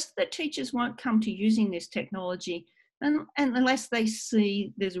the rest of the teachers won't come to using this technology and unless they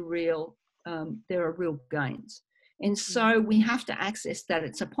see there are real gains. And so we have to access that.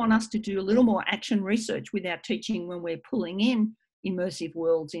 It's upon us to do a little more action research with our teaching when we're pulling in immersive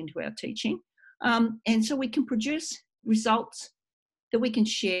worlds into our teaching. And so we can produce results that we can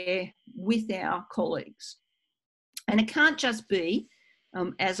share with our colleagues. And it can't just be,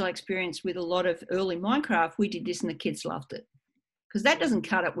 as I experienced with a lot of early Minecraft, we did this and the kids loved it. Because that doesn't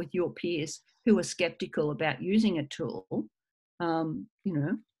cut it with your peers who are skeptical about using a tool. You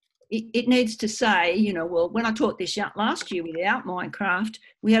know, it needs to say, you know, well, when I taught this last year without Minecraft,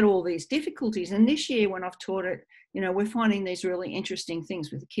 we had all these difficulties. And this year when I've taught it, you know, we're finding these really interesting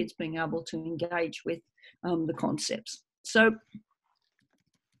things with the kids being able to engage with the concepts. So,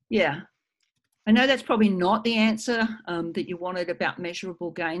 yeah, I know that's probably not the answer that you wanted about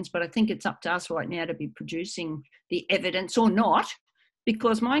measurable gains, but I think it's up to us right now to be producing the evidence or not,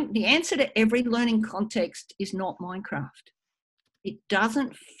 because the answer to every learning context is not Minecraft. It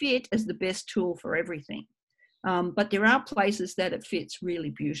doesn't fit as the best tool for everything. But there are places that it fits really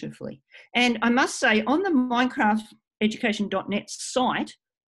beautifully. And I must say, on the minecrafteducation.net site,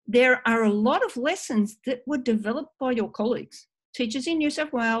 there are a lot of lessons that were developed by your colleagues. Teachers in New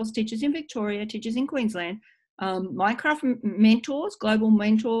South Wales, teachers in Victoria, teachers in Queensland, Minecraft mentors, global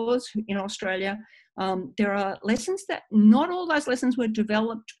mentors in Australia. There are lessons that not all those lessons were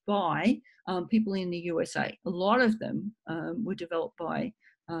developed by people in the USA. A lot of them were developed by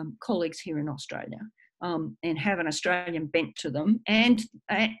colleagues here in Australia and have an Australian bent to them. And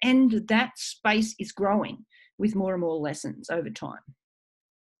that space is growing with more and more lessons over time.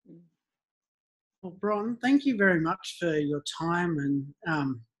 Well, Bron, thank you very much for your time and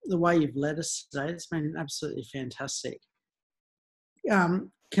the way you've led us today. It's been absolutely fantastic.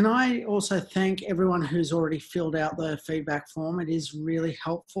 Can I also thank everyone who's already filled out the feedback form? It is really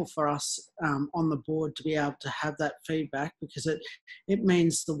helpful for us on the board to be able to have that feedback, because it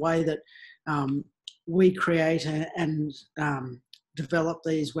means the way that we create and develop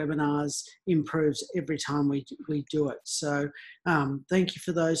these webinars improves every time we do it. So thank you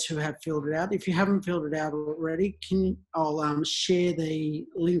for those who have filled it out. If you haven't filled it out already, I'll share the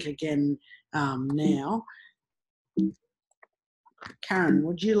link again now. Karen,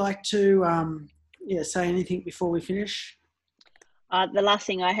 would you like to say anything before we finish? The last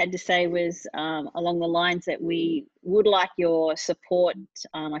thing I had to say was along the lines that we would like your support.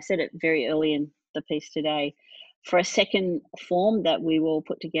 I said it very early in the piece today, for a second form that we will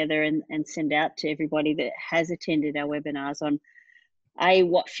put together and send out to everybody that has attended our webinars on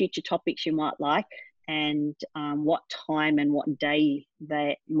what future topics you might like, and what time and what day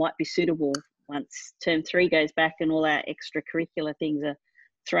they might be suitable once term 3 goes back and all our extracurricular things are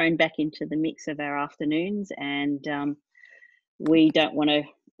thrown back into the mix of our afternoons. And we don't want to,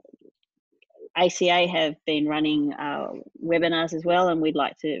 ACA have been running webinars as well, and we'd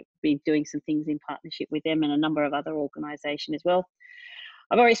like to be doing some things in partnership with them and a number of other organisations as well.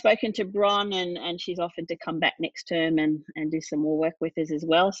 I've already spoken to Bron, and she's offered to come back next term and do some more work with us as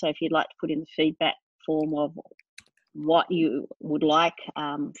well. So if you'd like to put in the feedback form of what you would like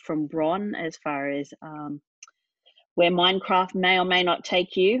from Bron as far as where Minecraft may or may not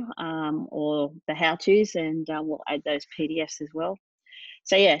take you, or the how-tos, and we'll add those PDFs as well.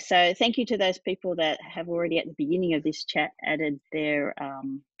 So yeah, so thank you to those people that have already at the beginning of this chat added their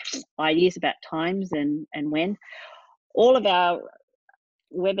ideas about times and when. All of our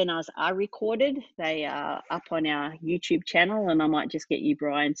webinars are recorded. They are up on our YouTube channel, and I might just get you,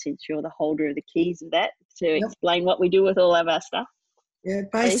 Brian, since you're the holder of the keys of that, to explain what we do with all of our stuff. Yeah,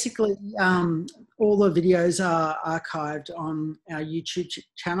 basically, all the videos are archived on our YouTube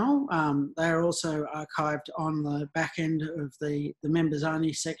channel. They are also archived on the back end of the members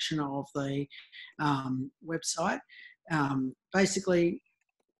only section of the website. Basically,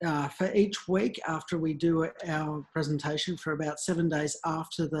 for each week after we do our presentation, for about 7 days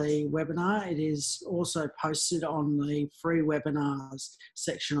after the webinar, it is also posted on the free webinars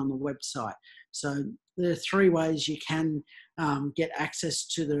section on the website. So there are 3 ways you can get access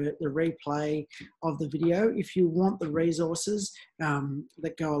to the replay of the video. If you want the resources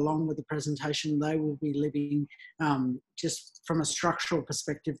that go along with the presentation, they will be living, just from a structural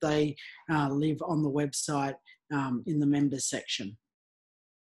perspective, they live on the website in the members section.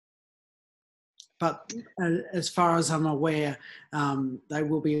 But as far as I'm aware, they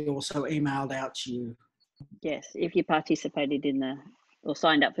will be also emailed out to you. Yes, if you participated in or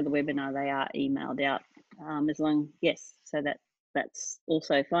signed up for the webinar, they are emailed out as long, yes, so that's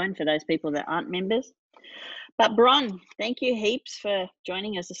also fine for those people that aren't members. But Bron, thank you heaps for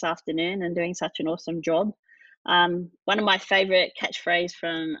joining us this afternoon and doing such an awesome job. One of my favourite catchphrases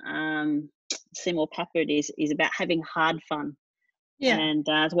from Seymour Papert is about having hard fun. Yeah. And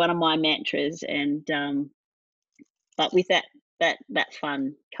it's one of my mantras. And but with that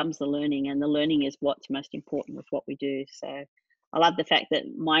fun comes the learning, and the learning is what's most important with what we do. So I love the fact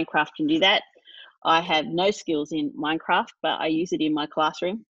that Minecraft can do that. I have no skills in Minecraft, but I use it in my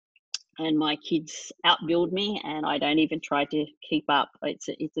classroom, and my kids outbuild me, and I don't even try to keep up.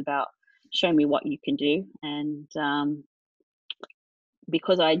 It's about show me what you can do. And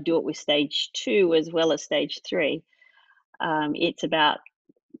because I do it with stage 2 as well as stage 3, it's about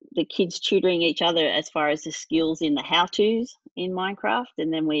the kids tutoring each other as far as the skills in the how-tos in Minecraft,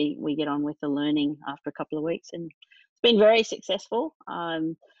 and then we get on with the learning after a couple of weeks, and it's been very successful.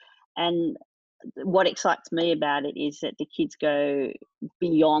 And what excites me about it is that the kids go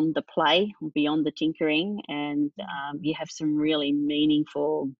beyond the play, beyond the tinkering, and you have some really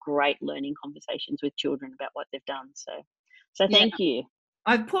meaningful, great learning conversations with children about what they've done. So thank you.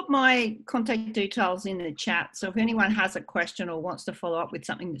 I've put my contact details in the chat, so if anyone has a question or wants to follow up with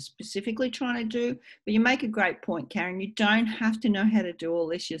something that's specifically trying to do, but you make a great point, Karen. You don't have to know how to do all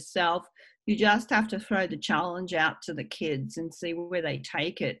this yourself. You just have to throw the challenge out to the kids and see where they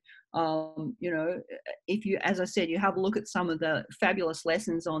take it. You know, if you, as I said, you have a look at some of the fabulous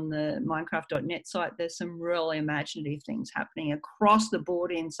lessons on the Minecraft.net site, there's some really imaginative things happening across the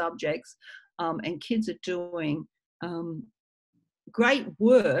board in subjects, and kids are doing great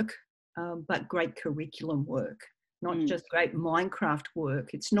work, but great curriculum work, not just great Minecraft work.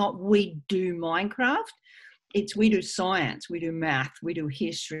 It's not we do Minecraft, it's we do science, we do math, we do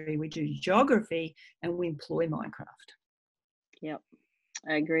history, we do geography, and we employ Minecraft. Yep,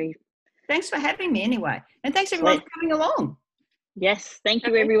 I agree. Thanks for having me anyway. And thanks everyone for coming along. Yes, thank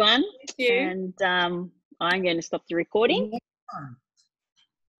you everyone. Thank you. And I'm going to stop the recording.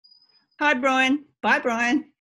 Hi Brian. Bye Brian.